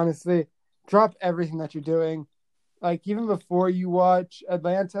 Honestly, drop everything that you're doing. Like, even before you watch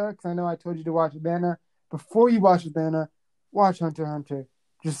Atlanta, because I know I told you to watch Atlanta. Before you watch Atlanta, watch Hunter x Hunter.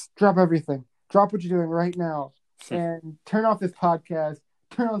 Just drop everything. Drop what you're doing right now. And turn off this podcast.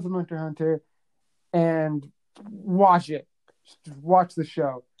 Turn on some Hunter x Hunter. And watch it. Just watch the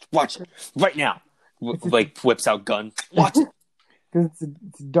show. Watch it right now. Whips out gun. Watch it. Because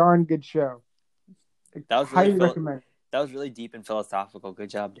it's a darn good show. That was highly recommend. That was really deep and philosophical. Good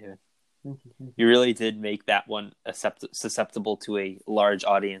job, dude. Thank you. You really did make that one susceptible to a large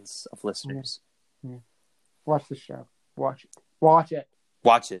audience of listeners. Yeah. Watch the show. Watch it. Watch it.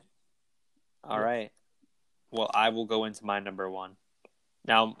 Watch it. All right. Well, I will go into my number one.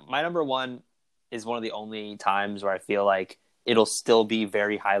 Now, my number one is one of the only times where I feel like it'll still be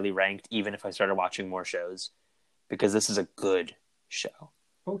very highly ranked, even if I started watching more shows, because this is a good show.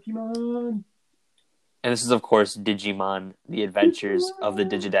 Pokemon. And this is, of course, Digimon, The Adventures of the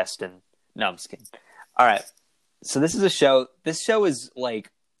Digidestin. No, I'm just kidding. All right. So this is a show. This show is,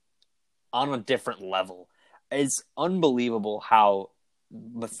 like, on a different level. It's unbelievable how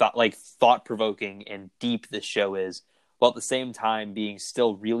thought-provoking and deep this show is, while at the same time being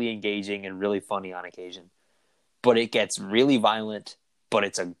still really engaging and really funny on occasion. But it gets really violent, but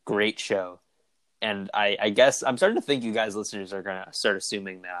it's a great show. And I guess I'm starting to think you guys listeners are going to start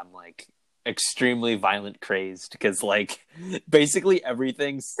assuming that I'm, like, extremely violent crazed, because, like, basically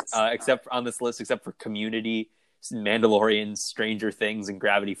everything except on this list, except for Community, Mandalorian, Stranger Things, and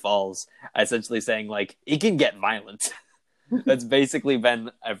Gravity Falls, essentially saying, like, it can get violent. That's basically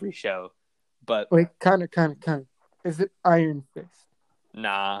been every show. But wait, kind of. Is it Iron Fist?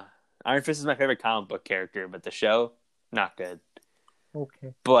 Nah. Iron Fist is my favorite comic book character, but the show, not good.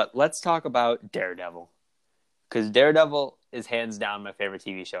 Okay. But let's talk about Daredevil. Because Daredevil is hands down my favorite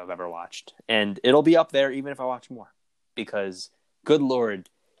TV show I've ever watched. And it'll be up there even if I watch more. Because, good Lord,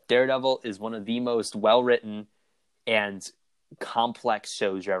 Daredevil is one of the most well-written and complex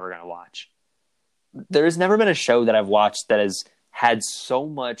shows you're ever going to watch. There's never been a show that I've watched that has had so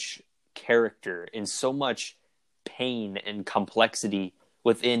much character and so much pain and complexity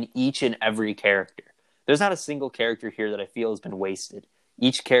within each and every character. There's not a single character here that I feel has been wasted.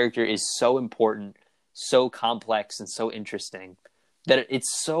 Each character is so important, so complex, and so interesting that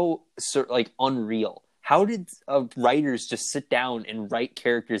it's so like unreal. How did writers just sit down and write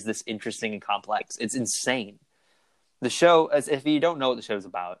characters this interesting and complex? It's insane. The show, as if you don't know what the show's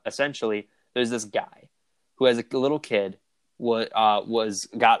about, essentially there's this guy who, as a little kid,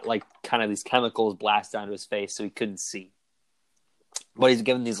 got like kind of these chemicals blasted onto his face so he couldn't see. But he's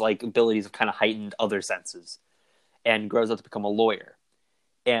given these like abilities of kind of heightened other senses, and grows up to become a lawyer.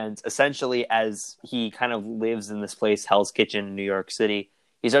 And essentially, as he kind of lives in this place, Hell's Kitchen in New York City,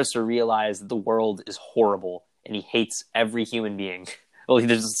 he starts to realize that the world is horrible and he hates every human being. Well,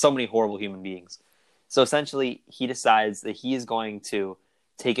 there's so many horrible human beings. So essentially, he decides that he is going to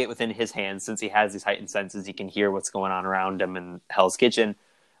take it within his hands. Since he has these heightened senses, he can hear what's going on around him in Hell's Kitchen,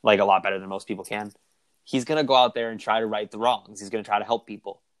 like a lot better than most people can. He's going to go out there and try to right the wrongs. He's going to try to help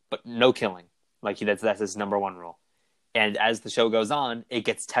people, but no killing. Like that's his number one rule. And as the show goes on, it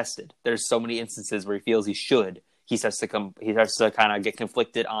gets tested. There's so many instances where he feels he should. He starts to kind of get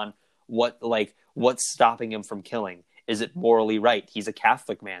conflicted on what's stopping him from killing. Is it morally right? He's a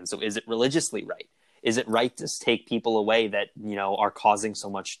Catholic man, so is it religiously right? Is it right to take people away that, are causing so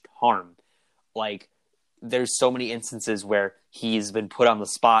much harm? Like, there's so many instances where he's been put on the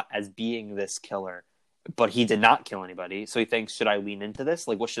spot as being this killer, but he did not kill anybody. So he thinks, should I lean into this?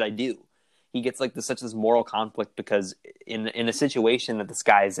 Like, what should I do? He gets like such this moral conflict because in a situation that this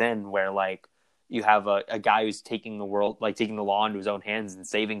guy's in, where like you have a guy who's taking the law into his own hands and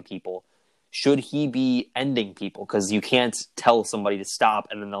saving people, should he be ending people? Because you can't tell somebody to stop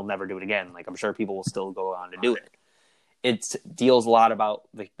and then they'll never do it again. Like, I'm sure people will still go on to do it. It deals a lot about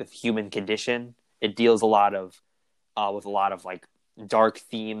the human condition. It deals a lot of with a lot of like dark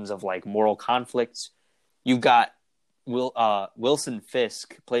themes of like moral conflicts. You've got Wilson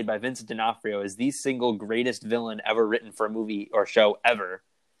Fisk, played by Vincent D'Onofrio, is the single greatest villain ever written for a movie or show ever.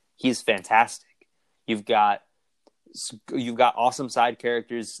 He's fantastic. You've got awesome side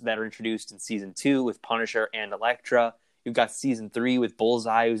characters that are introduced in season 2 with Punisher and Elektra. You've got season 3 with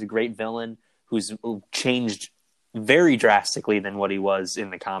Bullseye, who's a great villain who's changed very drastically than what he was in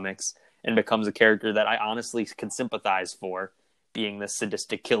the comics and becomes a character that I honestly can sympathize for, being this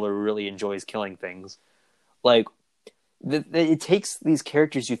sadistic killer who really enjoys killing things. Like, it takes these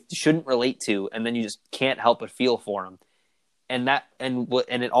characters you shouldn't relate to, and then you just can't help but feel for them. And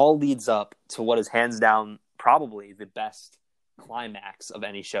it all leads up to what is hands down probably the best climax of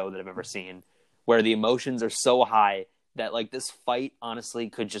any show that I've ever seen, where the emotions are so high that like this fight honestly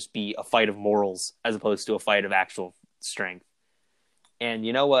could just be a fight of morals as opposed to a fight of actual strength. And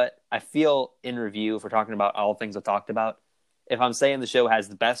you know what? I feel in review, if we're talking about all things I've talked about, if I'm saying the show has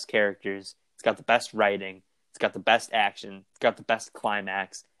the best characters, it's got the best writing, it's got the best action, it's got the best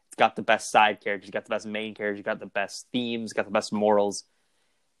climax, it's got the best side characters, it's got the best main characters, it's got the best themes, it's got the best morals,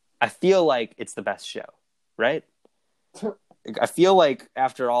 I feel like it's the best show, right? I feel like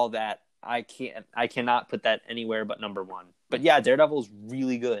after all that, I cannot put that anywhere but number one. But yeah, Daredevil's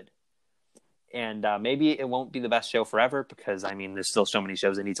really good. And maybe it won't be the best show forever because, I mean, there's still so many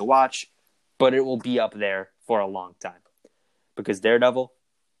shows I need to watch. But it will be up there for a long time. Because Daredevil,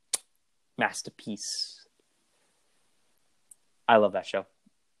 masterpiece. I love that show.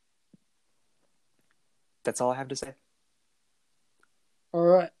 That's all I have to say. All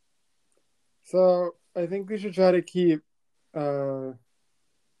right. So I think we should try to keep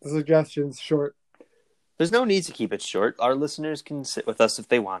the suggestions short. There's no need to keep it short. Our listeners can sit with us if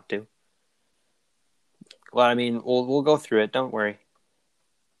they want to. Well, I mean, we'll go through it. Don't worry.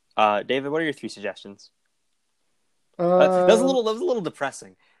 David, what are your 3 suggestions? That was a little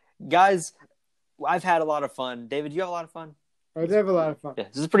depressing, guys. I've had a lot of fun. David, you have a lot of fun. I did have a lot of fun. Yeah,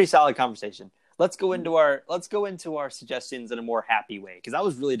 this is a pretty solid conversation. Let's go into our suggestions in a more happy way because that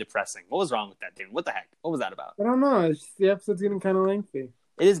was really depressing. What was wrong with that, David? What the heck? What was that about? I don't know. It's just, the episode's getting kind of lengthy.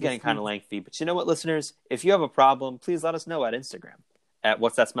 It is getting kind of lengthy, but you know what, listeners? If you have a problem, please let us know at Instagram at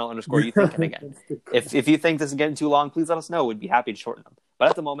what's that smell _ you thinking again. If you think this is getting too long, please let us know. We'd be happy to shorten them. But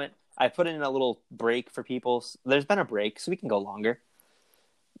at the moment, I put in a little break for people. There's been a break, so we can go longer.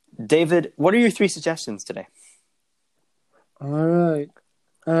 David, what are your 3 suggestions today? All right.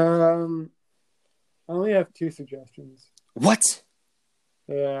 I only have 2 suggestions. What?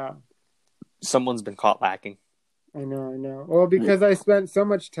 Yeah. Someone's been caught lacking. I know. Well, because I spent so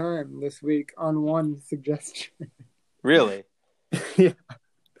much time this week on one suggestion. Really? Yeah.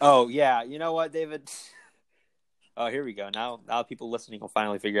 Oh, yeah. You know what, David? Oh, here we go. Now people listening will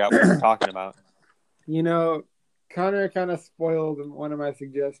finally figure out what we're talking about. You know, Connor kind of spoiled one of my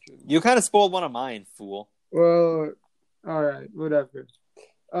suggestions. You kind of spoiled one of mine, fool. Well, all right, whatever.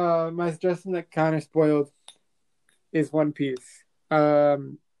 My suggestion that Connor spoiled is One Piece. I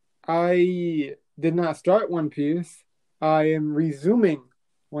did not start One Piece. I am resuming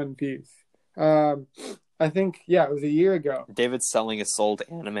One Piece. I think, it was a year ago. David's selling his soul to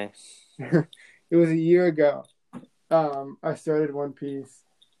anime. It was a year ago. I started One Piece.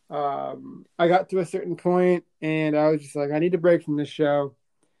 I got to a certain point, and I was just like, I need a break from this show.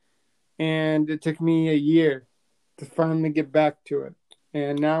 And it took me a year to finally get back to it.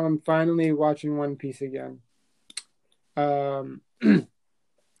 And now I'm finally watching One Piece again.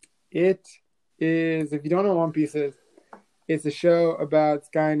 It is, if you don't know what One Piece is, it's a show about this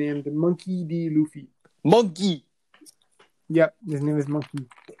guy named Monkey D. Luffy. Monkey! Yep, his name is Monkey.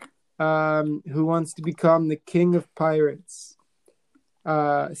 Who wants to become the king of pirates.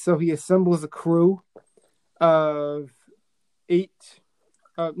 So he assembles a crew of 9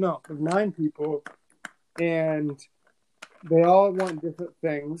 people, and they all want different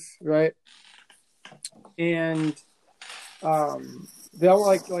things, right? And they all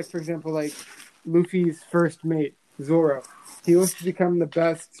like for example, like Luffy's first mate, Zoro. He wants to become the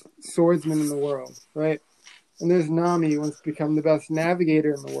best swordsman in the world, right? And there's Nami, who wants to become the best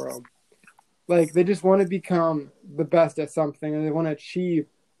navigator in the world. Like, they just want to become the best at something, and they want to achieve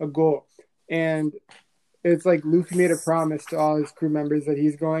a goal. And it's like Luffy made a promise to all his crew members that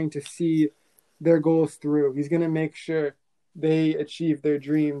he's going to see their goals through. He's going to make sure they achieve their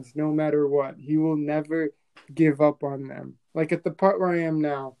dreams no matter what. He will never give up on them. Like, at the part where I am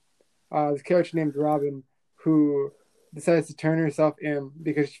now, this character named Robin, who decides to turn herself in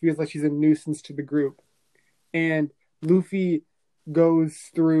because she feels like she's a nuisance to the group. And Luffy goes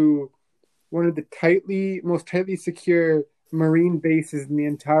through one of the most tightly secure marine bases in the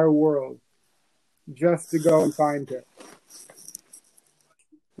entire world just to go and find her.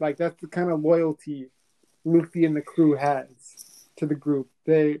 Like that's the kind of loyalty Luffy and the crew has to the group.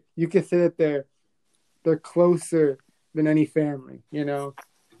 You could say that they're closer than any family. You know,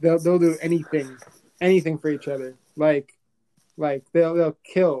 they'll do anything for each other. Like they'll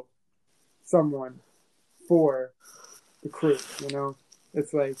kill someone for the crew. You know,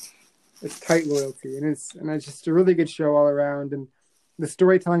 it's like it's tight loyalty, and it's just a really good show all around, and the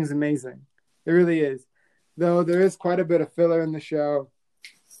storytelling is amazing. It really is. Though there is quite a bit of filler in the show.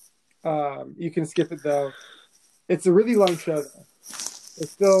 You can skip it though. It's a really long show though. It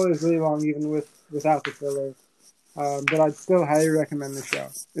still is really long even without the filler. But I'd still highly recommend the show.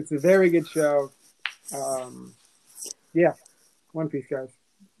 It's a very good show. Yeah. One Piece, guys.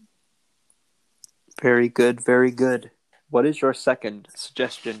 Very good, very good. What is your second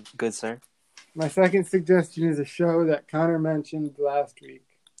suggestion, good sir? My second suggestion is a show that Connor mentioned last week.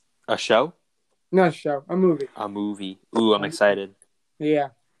 A show? Not a show, a movie. A movie. Ooh, I'm excited. Yeah.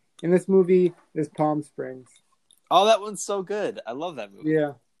 And this movie is Palm Springs. Oh, that one's so good. I love that movie.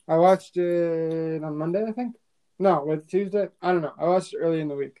 Yeah. I watched it on Monday, I think. No, was it Tuesday? I don't know. I watched it early in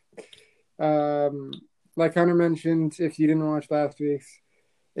the week. Like Connor mentioned, if you didn't watch last week's,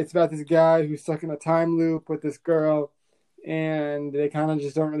 it's about this guy who's stuck in a time loop with this girl, and they kind of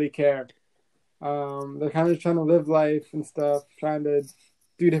just don't really care. They're kind of just trying to live life and stuff, trying to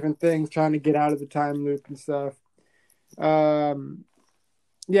do different things, trying to get out of the time loop and stuff.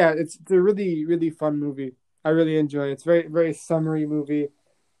 Yeah, it's a really, really fun movie. I really enjoy it. It's very, very summery movie.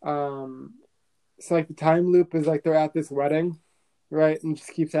 It's like the time loop is like they're at this wedding, right? And it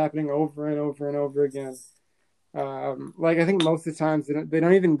just keeps happening over and over and over again. Like I think most of the times they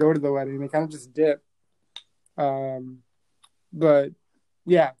don't even go to the wedding. They kind of just dip. But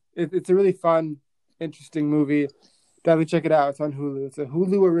yeah, it's a really fun, interesting movie. Definitely check it out. It's on Hulu. It's a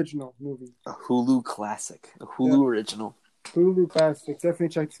Hulu original movie. A Hulu classic. A Hulu original. Hulu classic. Definitely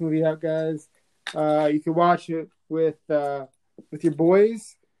check this movie out, guys. You can watch it with your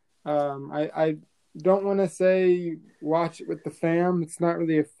boys. I don't want to say watch it with the fam. It's not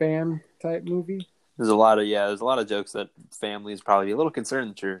really a fam type movie. There's a lot of jokes that families probably be a little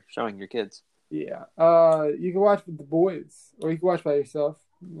concerned that you're showing your kids. Yeah. You can watch with the boys, or you can watch by yourself.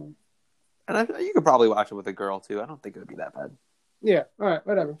 And you could probably watch it with a girl too. I don't think it would be that bad. Yeah. All right.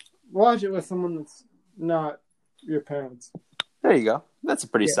 Whatever. Watch it with someone that's not your parents. There you go. That's a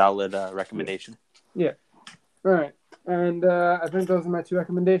pretty solid recommendation. Yeah. All right. And I think those are my two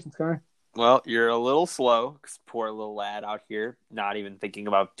recommendations, Connor. Well, you're a little slow, 'cause poor little lad out here, not even thinking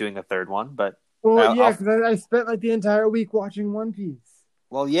about doing a third one. But because I spent like the entire week watching One Piece.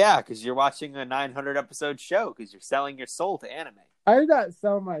 Well, yeah, because you're watching a 900 episode show because you're selling your soul to anime. I did not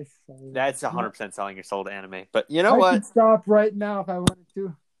sell my soul. That's 100% selling your soul to anime. But you know what? I could stop right now if I wanted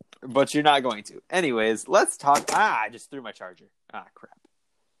to. But you're not going to. Anyways, let's talk. I just threw my charger. Crap.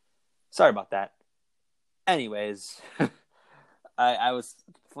 Sorry about that. Anyways, I was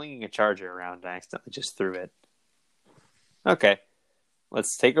flinging a charger around and I accidentally just threw it. Okay.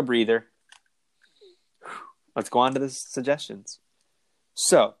 Let's take a breather. Let's go on to the suggestions.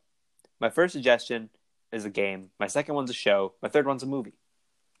 So, my first suggestion is a game. My second one's a show. My third one's a movie.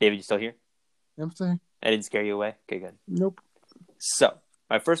 David, you still here? I'm still here. I didn't scare you away? Okay, good. Nope. So,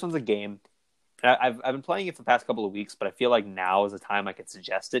 my first one's a game. I've been playing it for the past couple of weeks, but I feel like now is the time I could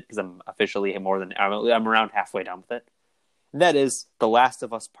suggest it because I'm officially I'm around halfway done with it. And that is The Last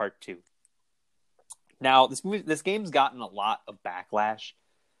of Us Part 2. Now, this game's gotten a lot of backlash,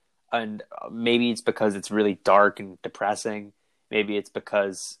 and maybe it's because it's really dark and depressing. Maybe it's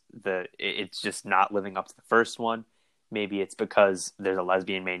because it's just not living up to the first one. Maybe it's because there's a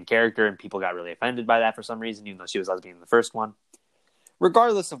lesbian main character and people got really offended by that for some reason, even though she was lesbian in the first one.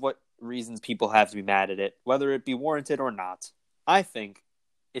 Regardless of what reasons people have to be mad at it, whether it be warranted or not, I think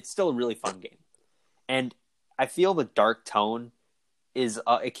it's still a really fun game. And I feel the dark tone is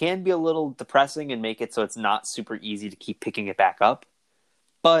it can be a little depressing and make it so it's not super easy to keep picking it back up.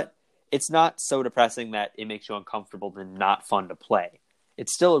 But it's not so depressing that it makes you uncomfortable and not fun to play.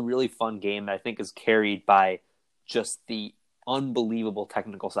 It's still a really fun game that I think is carried by just the unbelievable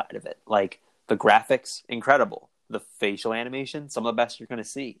technical side of it. Like, the graphics, incredible. The facial animation, some of the best you're going to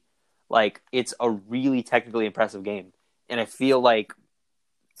see. Like, it's a really technically impressive game. And I feel like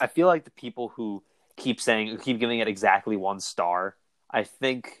the people who keep giving it exactly 1 star, I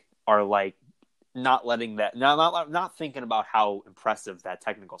think are like not letting that, not thinking about how impressive that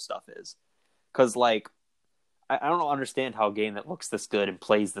technical stuff is. Because, like, I don't understand how a game that looks this good and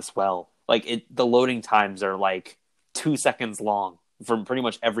plays this well, like, the loading times are like 2 seconds long from pretty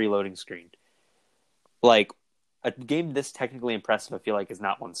much every loading screen. Like, a game this technically impressive, I feel like, is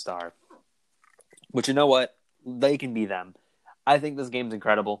not 1 star. But you know what? They can be them. I think this game's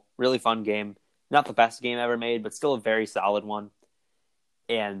incredible. Really fun game. Not the best game ever made, but still a very solid one.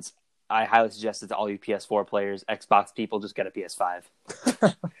 And I highly suggest it to all you PS4 players. Xbox people, just get a PS5.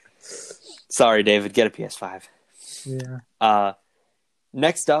 Sorry, David, get a PS5. Yeah.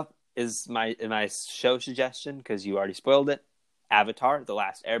 Next up is my show suggestion, because you already spoiled it. Avatar: The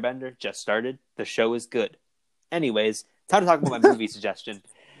Last Airbender just started. The show is good. Anyways, time to talk about my movie suggestion.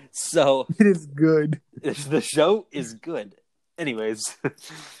 So it is good. The show is good. Anyways,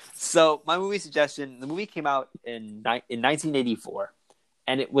 so my movie suggestion. The movie came out in 1984,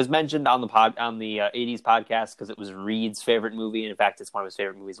 and it was mentioned on the 80s podcast because it was Reed's favorite movie. And in fact, it's one of his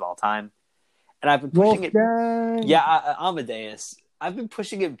favorite movies of all time. And I've been pushing it. Yeah, Amadeus. I've been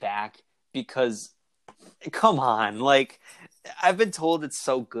pushing it back because, come on, like, I've been told it's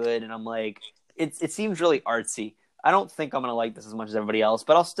so good, and I'm like, it seems really artsy. I don't think I'm gonna like this as much as everybody else,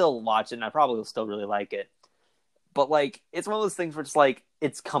 but I'll still watch it, and I probably will still really like it. But like, it's one of those things where it's like,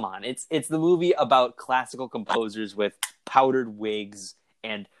 come on, it's the movie about classical composers with powdered wigs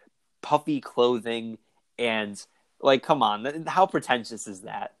and puffy clothing, and like, come on, how pretentious is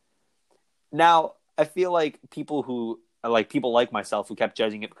that? Now, I feel like people like myself who kept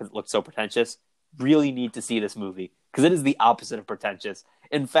judging it because it looked so pretentious really need to see this movie, because it is the opposite of pretentious.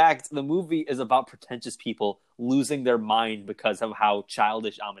 In fact, the movie is about pretentious people losing their mind because of how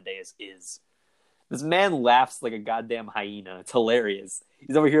childish Amadeus is. This man laughs like a goddamn hyena. It's hilarious.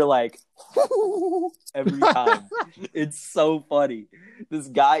 He's over here like every time. It's so funny. This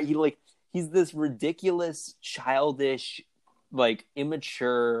guy, he's this ridiculous, childish, like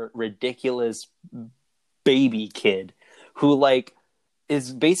immature, ridiculous baby kid who like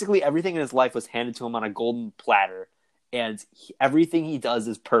is basically everything in his life was handed to him on a golden platter, and everything he does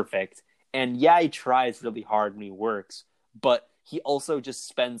is perfect. And yeah, he tries really hard when he works, but he also just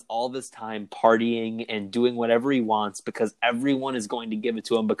spends all this time partying and doing whatever he wants because everyone is going to give it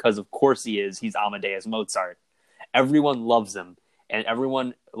to him because of course he is. He's Amadeus Mozart. Everyone loves him, and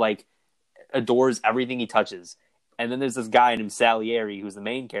everyone like adores everything he touches. And then there's this guy named Salieri, who's the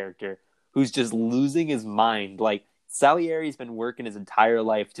main character, who's just losing his mind. Like, Salieri's been working his entire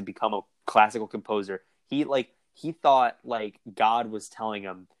life to become a classical composer. He thought like God was telling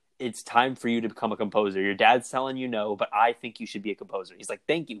him, it's time for you to become a composer. Your dad's telling you no, but I think you should be a composer. He's like,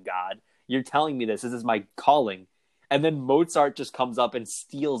 thank you, God. You're telling me this. This is my calling. And then Mozart just comes up and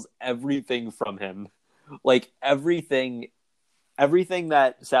steals everything from him. Like, everything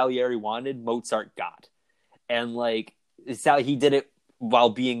that Salieri wanted, Mozart got. And like, he did it while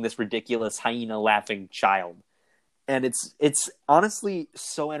being this ridiculous hyena laughing child. And it's honestly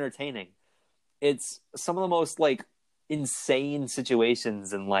so entertaining. It's some of the most like insane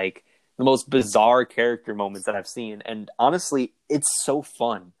situations and like the most bizarre character moments that I've seen. And honestly, it's so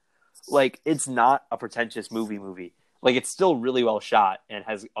fun. Like, it's not a pretentious movie. Like, it's still really well shot and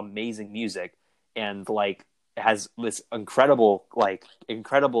has amazing music and like has this incredible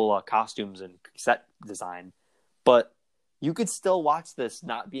costumes and set design. But you could still watch this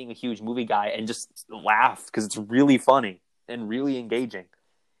not being a huge movie guy and just laugh because it's really funny and really engaging.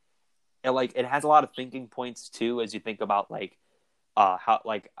 And like, it has a lot of thinking points too, as you think about like how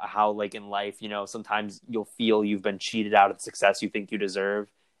in life, you know, sometimes you'll feel you've been cheated out of the success you think you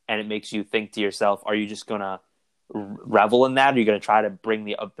deserve, and it makes you think to yourself, are you just gonna revel in that? Are you gonna try to bring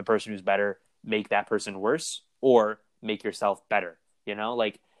the person who's better, make that person worse, or make yourself better? You know,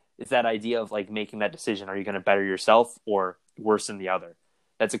 like, it's that idea of like making that decision. Are you going to better yourself or worsen the other?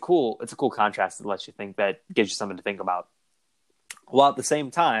 It's a cool contrast that lets you think, that gives you something to think about. While at the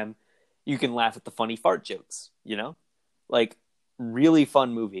same time, you can laugh at the funny fart jokes, you know, like, really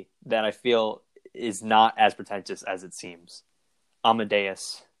fun movie that I feel is not as pretentious as it seems.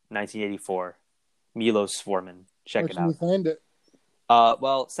 Amadeus, 1984, Milos Forman. Check it out. Where can you find it?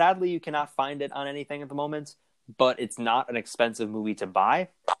 Well, sadly, you cannot find it on anything at the moment, but it's not an expensive movie to buy.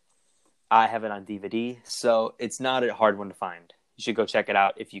 I have it on DVD, so it's not a hard one to find. You should go check it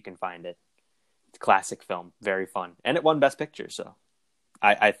out if you can find it. It's a classic film, very fun. And it won Best Picture, so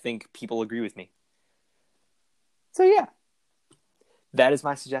I think people agree with me. So yeah, that is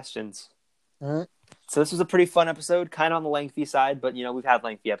my suggestions. All right. So this was a pretty fun episode, kind of on the lengthy side, but you know, we've had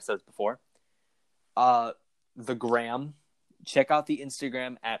lengthy episodes before. The Gram. Check out the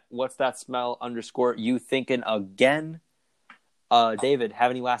Instagram at whatsthatsmell_you thinking again. David, have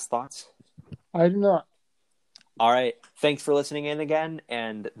any last thoughts? I do not. All right. Thanks for listening in again.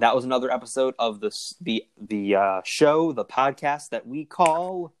 And that was another episode of the show, the podcast that we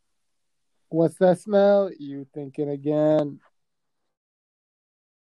call What's That Smell? You Thinking Again.